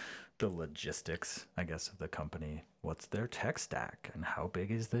the logistics, I guess, of the company. What's their tech stack and how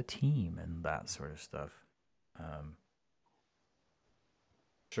big is the team and that sort of stuff. Um,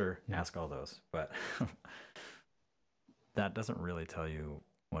 sure, ask all those, but that doesn't really tell you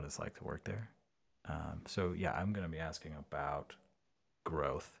what it's like to work there. So yeah, I'm going to be asking about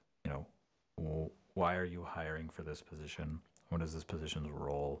growth. You know, why are you hiring for this position? What is this position's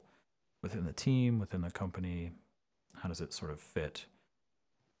role within the team, within the company? How does it sort of fit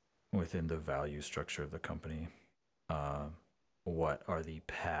within the value structure of the company? What are the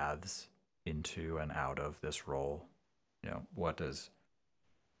paths into and out of this role? You know, what does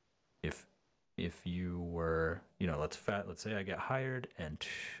if you were, you know, let's say I get hired and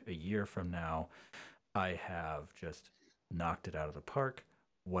a year from now I have just knocked it out of the park.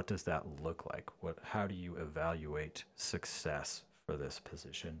 What does that look like? How do you evaluate success for this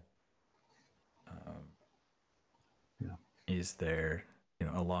position? Yeah. Is there, you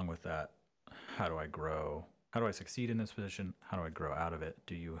know, along with that, how do I grow? How do I succeed in this position? How do I grow out of it?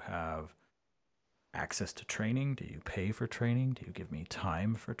 Do you have access to training? Do you pay for training? Do you give me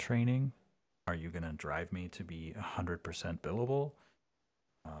time for training? Are you going to drive me to be 100% billable?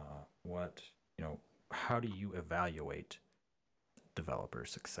 What, how do you evaluate developer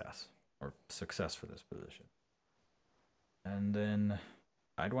success or success for this position? And then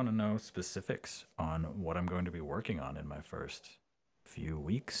I'd want to know specifics on what I'm going to be working on in my first few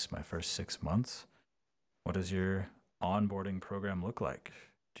weeks, my first 6 months. What does your onboarding program look like?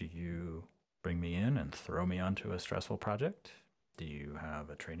 Do you bring me in and throw me onto a stressful project? Do you have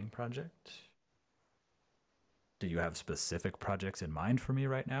a training project? Do you have specific projects in mind for me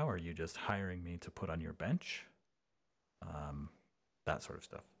right now? Or are you just hiring me to put on your bench? That sort of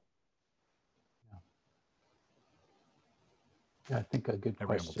stuff. Yeah, I think a good I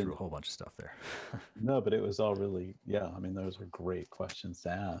question. rambled through a whole bunch of stuff there. No, but it was all really, I mean, those are great questions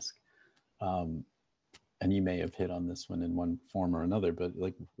to ask. And you may have hit on this one in one form or another, but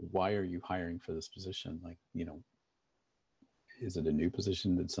like, why are you hiring for this position? Like, is it a new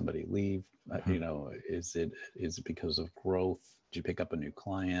position? Did somebody leave? Is it because of growth? Did you pick up a new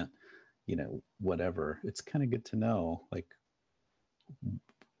client? Whatever. It's kind of good to know, like,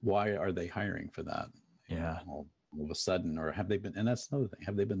 why are they hiring for that? Yeah. All of a sudden, or have they been, and that's another thing,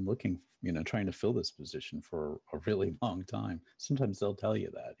 have they been looking, trying to fill this position for a really long time? Sometimes they'll tell you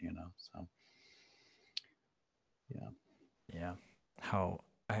that, so. Yeah. How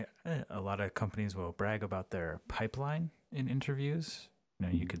a lot of companies will brag about their pipeline in interviews.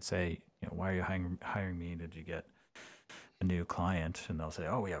 You could say, why are you hiring me? Did you get a new client? And they'll say,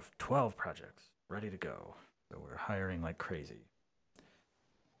 oh, we have 12 projects ready to go. So we're hiring like crazy.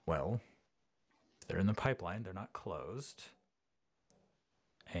 Well, they're in the pipeline. They're not closed.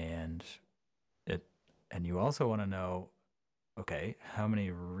 And you also want to know, okay, how many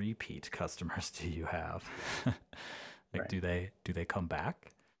repeat customers do you have? Like, right. do they come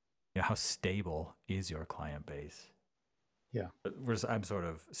back? How stable is your client base? Yeah. I'm sort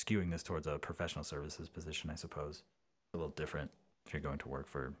of skewing this towards a professional services position, I suppose. A little different if you're going to work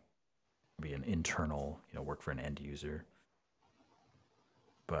for, be an internal, work for an end user.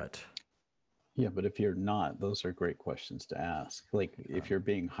 But yeah, but if you're not, those are great questions to ask. Like, if you're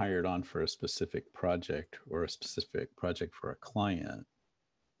being hired on for a specific project or a specific project for a client,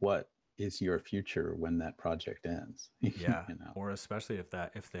 what is your future when that project ends? Yeah. Or especially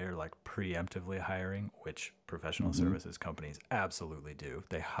if they're like preemptively hiring, which professional services companies absolutely do.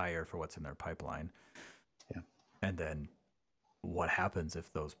 They hire for what's in their pipeline. Yeah. And then what happens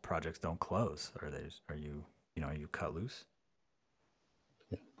if those projects don't close? Are you cut loose?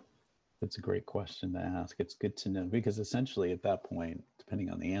 Yeah. That's a great question to ask. It's good to know, because essentially at that point, depending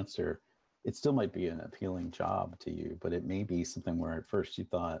on the answer, it still might be an appealing job to you, but it may be something where at first you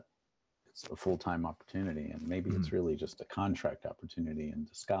thought it's a full-time opportunity, and maybe it's really just a contract opportunity in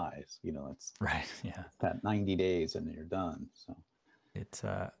disguise. It's right. Yeah. That 90 days and you're done. So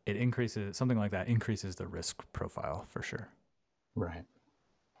it increases, something like that increases the risk profile for sure. Right.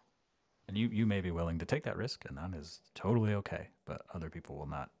 And you may be willing to take that risk, and that is totally okay, but other people will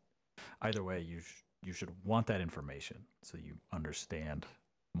not. Either way, you should want that information so you understand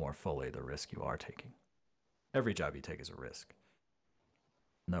more fully the risk you are taking. Every job you take is a risk.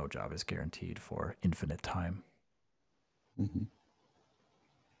 No job is guaranteed for infinite time. Mm-hmm.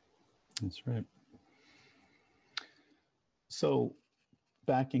 That's right. So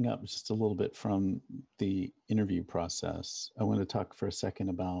backing up just a little bit from the interview process, I want to talk for a second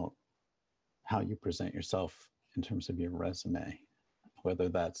about how you present yourself in terms of your resume, whether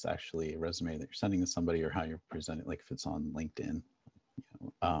that's actually a resume that you're sending to somebody or how you're presenting, like if it's on LinkedIn,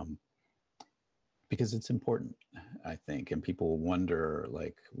 because it's important, I think. And people wonder,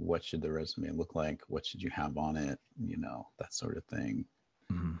 like, what should the resume look like? What should you have on it? That sort of thing.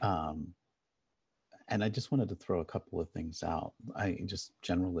 Mm-hmm. And I just wanted to throw a couple of things out. Just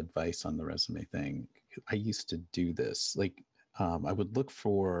general advice on the resume thing. I used to do this. Like, I would look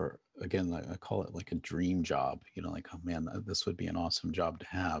for, again, I call it like a dream job, like, oh man, this would be an awesome job to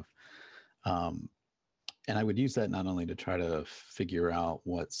have. And I would use that not only to try to figure out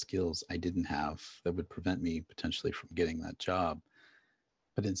what skills I didn't have that would prevent me potentially from getting that job,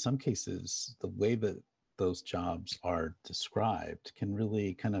 but in some cases, the way that those jobs are described can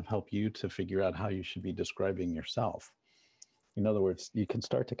really kind of help you to figure out how you should be describing yourself. In other words, you can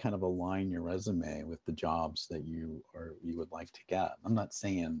start to kind of align your resume with the jobs that you would like to get. I'm not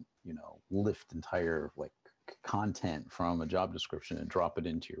saying, lift entire like content from a job description and drop it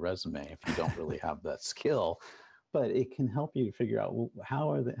into your resume if you don't really have that skill, but it can help you figure out, well,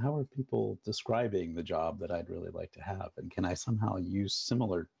 how are people describing the job that I'd really like to have, and can I somehow use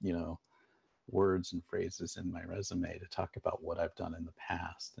similar words and phrases in my resume to talk about what I've done in the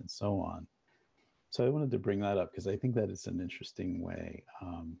past and so on. So I wanted to bring that up because I think that is an interesting way,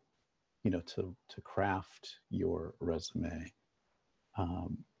 to craft your resume.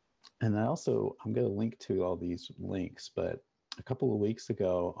 Um, and I'm going to link to all these links, but a couple of weeks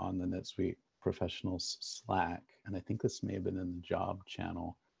ago on the NetSuite Professionals Slack, and I think this may have been in the job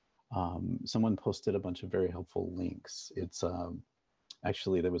channel, someone posted a bunch of very helpful links. It's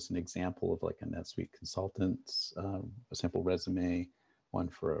actually, there was an example of like a NetSuite consultant's a sample resume, one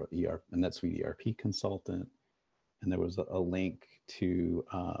for a NetSuite ERP consultant, and there was a link to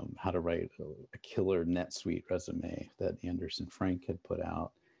how to write a killer NetSuite resume that Anderson Frank had put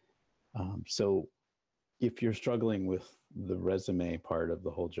out. So if you're struggling with the resume part of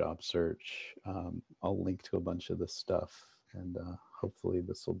the whole job search, I'll link to a bunch of this stuff, and hopefully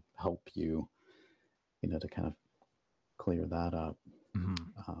this will help you, to kind of clear that up.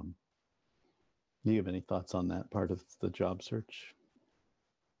 Mm-hmm. Do you have any thoughts on that part of the job search?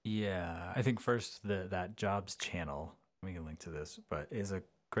 Yeah, I think first that jobs channel, we can link to this, but is a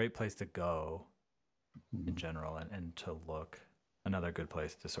great place to go in general and to look. Another good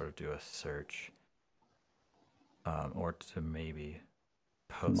place to sort of do a search, or to maybe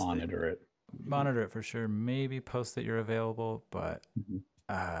post monitor it. Monitor it for sure. Maybe post that you're available, but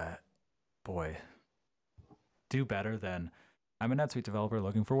boy, do better than I'm a NetSuite developer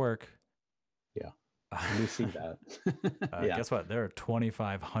looking for work. Yeah, we see that. Yeah. Guess what? There are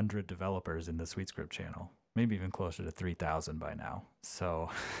 2,500 developers in the SuiteScript channel. Maybe even closer to 3,000 by now. So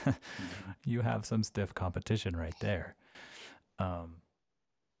you have some stiff competition right there.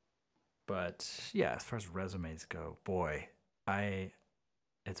 But yeah, as far as resumes go, boy,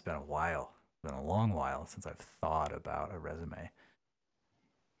 it's been a while. It's been a long while since I've thought about a resume.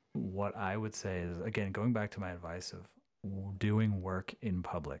 What I would say is, again, going back to my advice of doing work in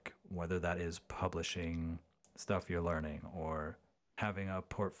public, whether that is publishing stuff you're learning or having a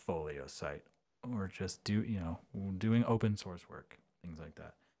portfolio site or just doing open source work, things like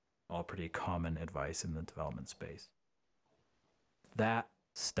that. All pretty common advice in the development space. That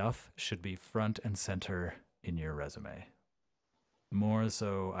stuff should be front and center in your resume. More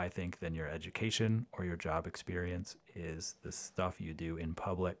so, I think, than your education or your job experience is the stuff you do in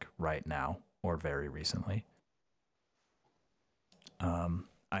public right now or very recently.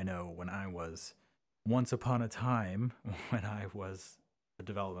 I know when I was, once upon a time, when I was a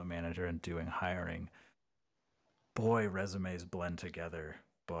development manager and doing hiring, boy, resumes blend together,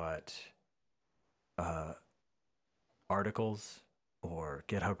 but articles or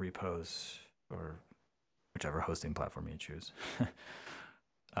GitHub repos or whichever hosting platform you choose,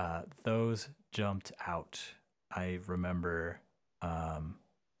 those jumped out. I remember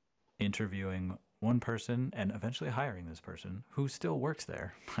interviewing one person and eventually hiring this person who still works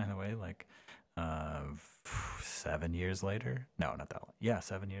there, by the way, like 7 years later. No, not that long. Yeah,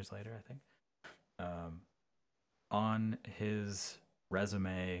 7 years later, I think. On his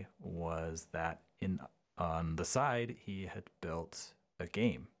resume was that on the side he had built a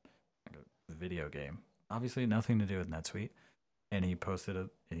game, like a video game. Obviously, nothing to do with NetSuite, and he posted it.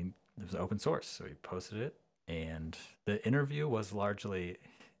 It was open source, so he posted it. And the interview was largely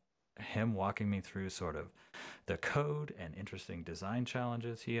him walking me through sort of the code and interesting design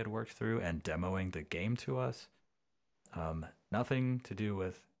challenges he had worked through and demoing the game to us. Nothing to do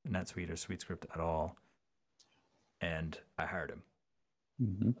with NetSuite or SuiteScript at all. And I hired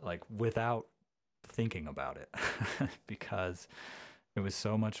him, like without thinking about it, because it was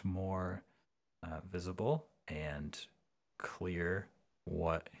so much more visible and clear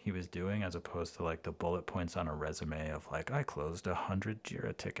what he was doing as opposed to like the bullet points on a resume of like I closed 100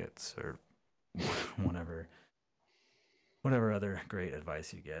 Jira tickets or whatever other great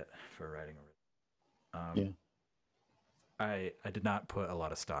advice you get for writing a resume. I did not put a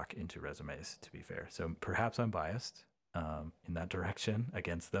lot of stock into resumes, to be fair, so perhaps I'm biased in that direction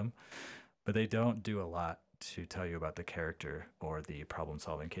against them, but they don't do a lot to tell you about the character or the problem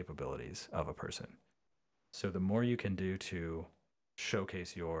solving capabilities of a person. So the more you can do to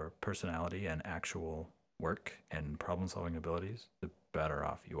showcase your personality and actual work and problem solving abilities, the better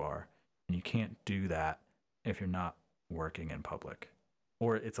off you are. And you can't do that if you're not working in public,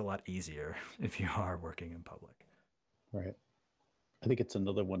 or it's a lot easier if you are working in public. Right. I think it's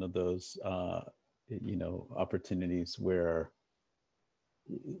another one of those, opportunities where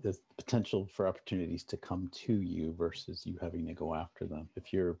there's potential for opportunities to come to you versus you having to go after them.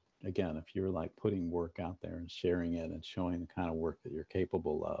 If you're like putting work out there and sharing it and showing the kind of work that you're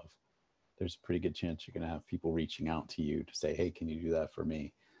capable of, there's a pretty good chance you're going to have people reaching out to you to say, hey, can you do that for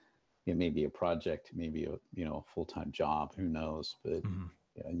me? It may be a project, maybe a full-time job, who knows? But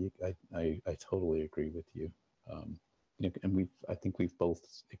I totally agree with you. And I think we've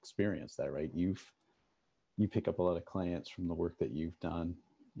both experienced that, right? You've you pick up a lot of clients from the work that you've done,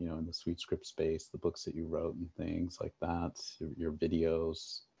 you know, in the SweetScript space, the books that you wrote and things like that, your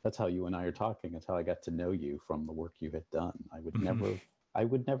videos. That's how you and I are talking. That's how I got to know you, from the work you had done. I would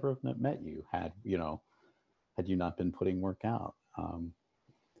never have met you had you not been putting work out.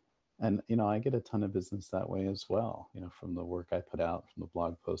 And I get a ton of business that way as well, from the work I put out, from the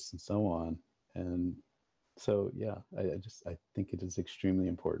blog posts and so on. And so, yeah, I think it is extremely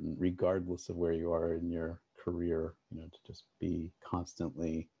important, regardless of where you are in your career, to just be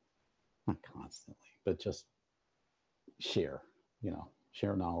not constantly, but just share,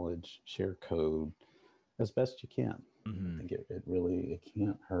 share knowledge, share code as best you can. I think it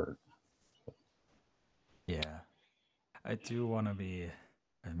can't hurt. So. Yeah. I do want to be,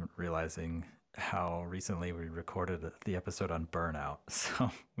 I'm realizing how recently we recorded the episode on burnout.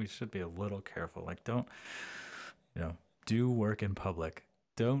 So we should be a little careful. Like, don't, do work in public.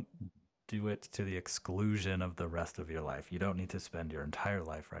 Don't do it to the exclusion of the rest of your life. You don't need to spend your entire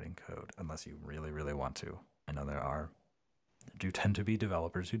life writing code unless you really, really want to. I know there do tend to be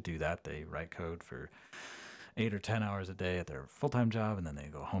developers who do that. They write code for 8 or 10 hours a day at their full-time job, and then they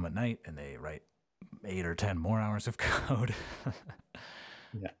go home at night and they write 8 or 10 more hours of code.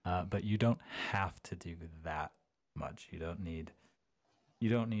 Yeah. But you don't have to do that much. You don't need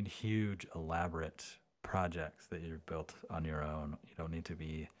huge, elaborate projects that you're built on your own. You don't need to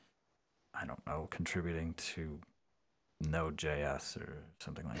be, I don't know, contributing to Node.js or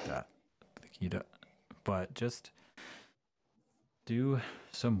something like that. But just do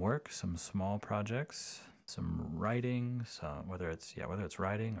some work, some small projects, some writing, whether it's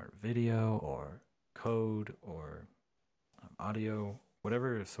writing or video or code or audio,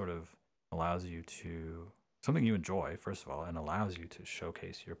 whatever sort of allows you to, something you enjoy, first of all, and allows you to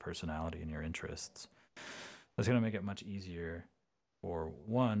showcase your personality and your interests. That's going to make it much easier for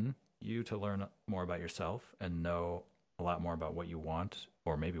you to learn more about yourself and know a lot more about what you want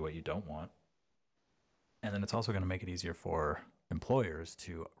or maybe what you don't want. And then it's also going to make it easier for employers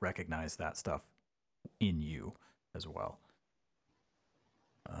to recognize that stuff in you as well.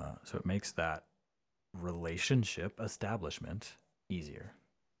 So it makes that relationship establishment easier.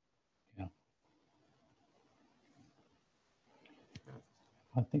 Yeah.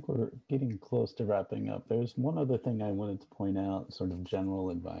 I think we're getting close to wrapping up. There's one other thing I wanted to point out, sort of general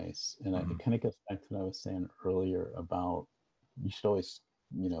advice, and it kind of gets back to what I was saying earlier about you should always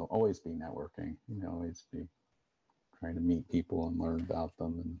be networking, always be trying to meet people and learn about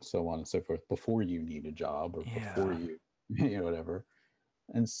them and so on and so forth before you need a job or before you whatever.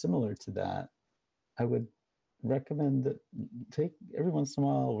 And similar to that, I would recommend that take every once in a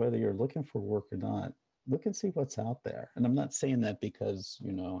while, whether you're looking for work or not, look and see what's out there. And I'm not saying that because,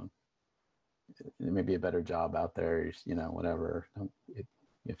 there may be a better job out there, whatever.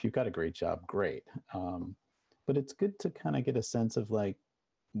 If you've got a great job, great. But it's good to kind of get a sense of like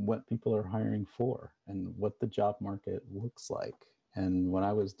what people are hiring for and what the job market looks like. And when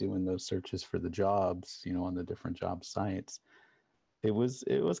I was doing those searches for the jobs, on the different job sites, it was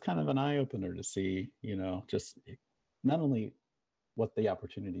kind of an eye opener to see, just not only what the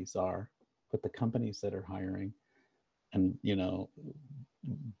opportunities are, but the companies that are hiring and,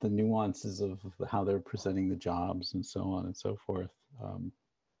 the nuances of how they're presenting the jobs and so on and so forth.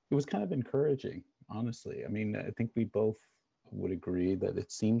 It was kind of encouraging, honestly. I mean, I think we both would agree that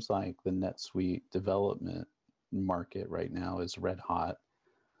it seems like the NetSuite development market right now is red hot.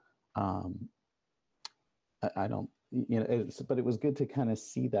 I don't, but it was good to kind of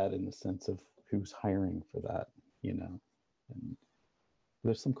see that in the sense of who's hiring for that, and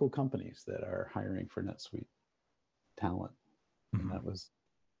there's some cool companies that are hiring for NetSuite talent. And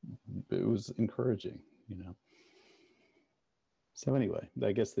it was encouraging, So anyway,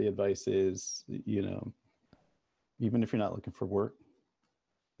 I guess the advice is, even if you're not looking for work,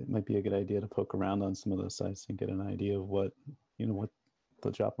 it might be a good idea to poke around on some of those sites and get an idea of what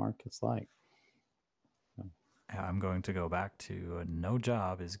the job market's like. I'm going to go back to no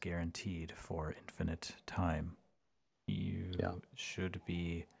job is guaranteed for infinite time. You should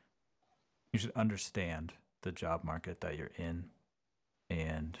understand the job market that you're in,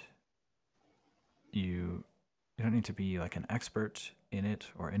 and you don't need to be like an expert in it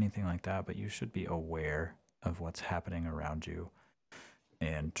or anything like that, but you should be aware of what's happening around you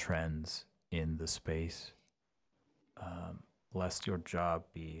and trends in the space, lest your job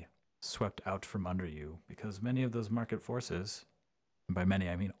be swept out from under you, because many of those market forces, and by many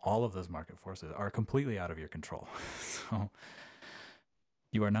I mean all of those market forces, are completely out of your control. So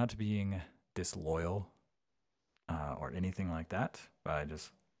you are not being disloyal or anything like that by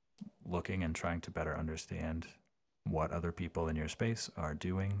just looking and trying to better understand what other people in your space are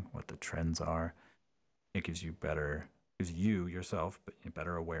doing, what the trends are, It gives you better, gives you yourself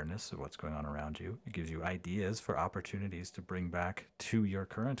better awareness of what's going on around you. It gives you ideas for opportunities to bring back to your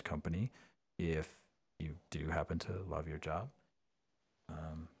current company if you do happen to love your job.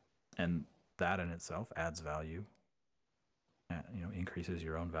 And that in itself adds value, increases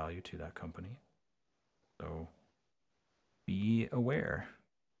your own value to that company. So be aware.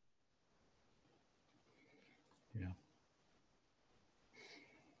 Yeah.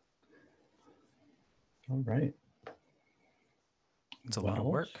 All right. It's a lot of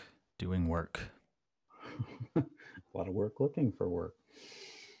work doing work. A lot of work looking for work.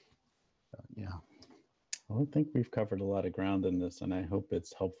 Yeah. Well, I think we've covered a lot of ground in this, and I hope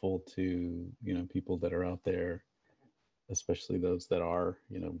it's helpful to, people that are out there, especially those that are,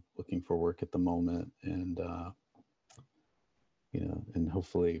 looking for work at the moment, and, and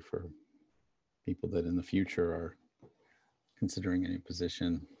hopefully for people that in the future are considering any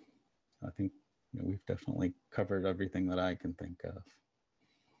position. I think we've definitely covered everything that I can think of.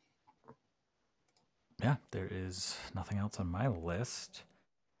 Yeah, there is nothing else on my list.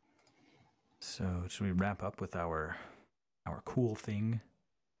 So should we wrap up with our cool thing?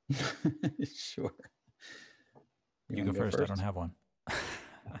 Sure. You go first. I don't have one.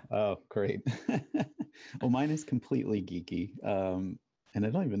 Oh, great. Well, mine is completely geeky. And I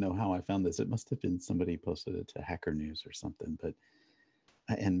don't even know how I found this. It must have been somebody posted it to Hacker News or something. But,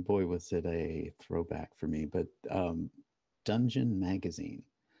 and boy, was it a throwback for me. But Dungeon Magazine,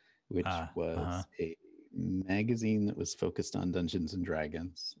 which was a magazine that was focused on Dungeons and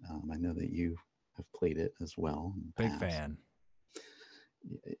Dragons. I know that you have played it as well. Big fan.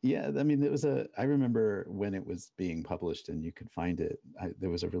 Yeah, I mean, I remember when it was being published and you could find it. There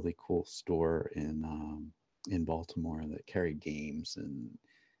was a really cool store in Baltimore that carried games, and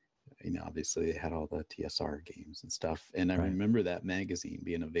obviously they had all the TSR games and stuff. And I remember that magazine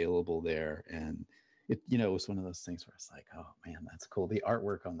being available there, and it was one of those things where it's like, oh man, that's cool. The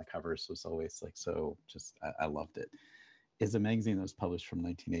artwork on the covers was always like, so just I loved it. Is a magazine that was published from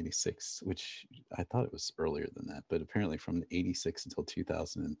 1986, which I thought it was earlier than that, but apparently from 86 until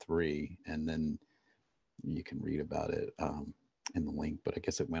 2003. And then you can read about it in the link, but I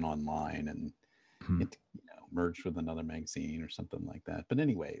guess it went online and it merged with another magazine or something like that. But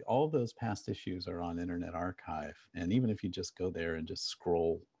anyway, all those past issues are on Internet Archive. And even if you just go there and just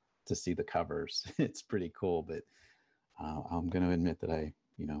scroll to see the covers, it's pretty cool. But I'm going to admit that I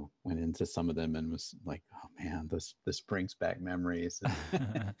went into some of them and was like, oh man, this brings back memories.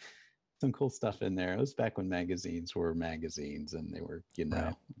 Some cool stuff in there. It was back when magazines were magazines, and they were, it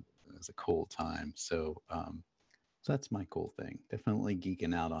was a cool time. So, so that's my cool thing. Definitely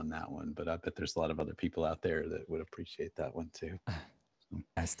geeking out on that one, but I bet there's a lot of other people out there that would appreciate that one too. So.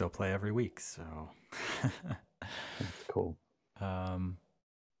 I still play every week, so that's cool. And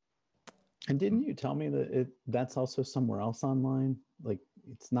didn't you tell me that that's also somewhere else online? Like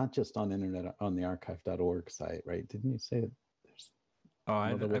it's not just on internet on the archive.org site, right? Didn't you say that there's? Oh,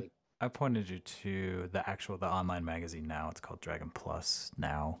 I pointed you to the online magazine now. It's called Dragon Plus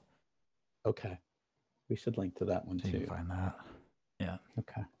now. Okay, we should link to that one too. You can find that. Yeah.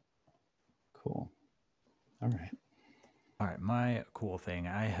 Okay. Cool. All right. My cool thing.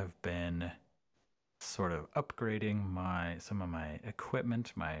 I have been sort of upgrading some of my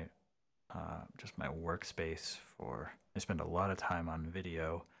equipment, just my workspace I spend a lot of time on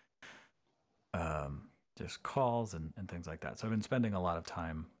video, just calls and things like that. So I've been spending a lot of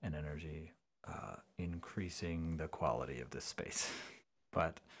time and energy increasing the quality of this space.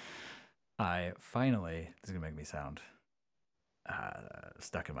 But I finally, this is going to make me sound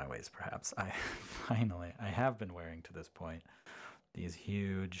stuck in my ways perhaps. I have been wearing to this point these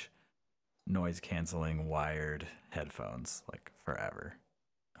huge noise canceling wired headphones like forever.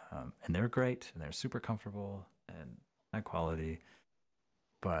 And they're great and they're super comfortable and high quality.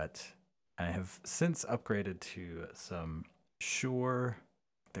 But I have since upgraded to some Shure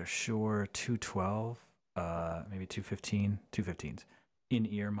 212, maybe 215s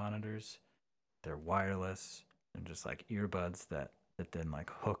in-ear monitors. They're wireless and just like earbuds that then like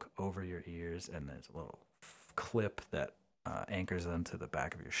hook over your ears, and there's a little clip that anchors them to the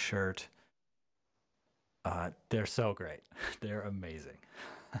back of your shirt. They're so great. They're amazing.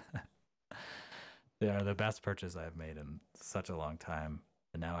 They are the best purchase I've made in such a long time.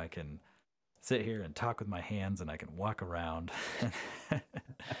 And now I can sit here and talk with my hands, and I can walk around.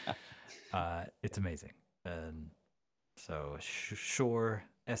 It's amazing. And so Shure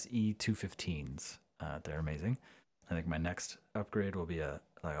SE215s, they're amazing. I think my next upgrade will be a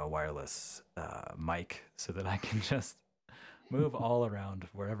wireless mic, so that I can just move all around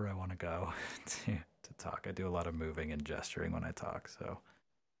wherever I want to go to talk. I do a lot of moving and gesturing when I talk, so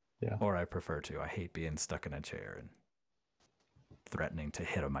Yeah. Or I prefer to. I hate being stuck in a chair and threatening to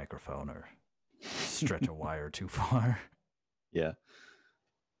hit a microphone or stretch a wire too far. Yeah.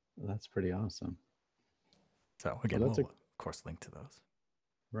 That's pretty awesome. So again, Well, we'll of course link to those.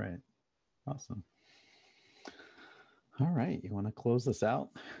 Right. Awesome. All right. You want to close this out?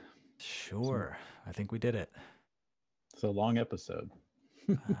 Sure. I think we did it. It's a long episode.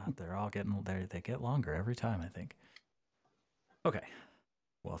 They're all getting there. They get longer every time, I think. Okay.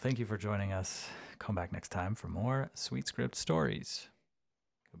 Well, thank you for joining us. Come back next time for more Sweet Script stories.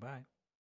 Goodbye.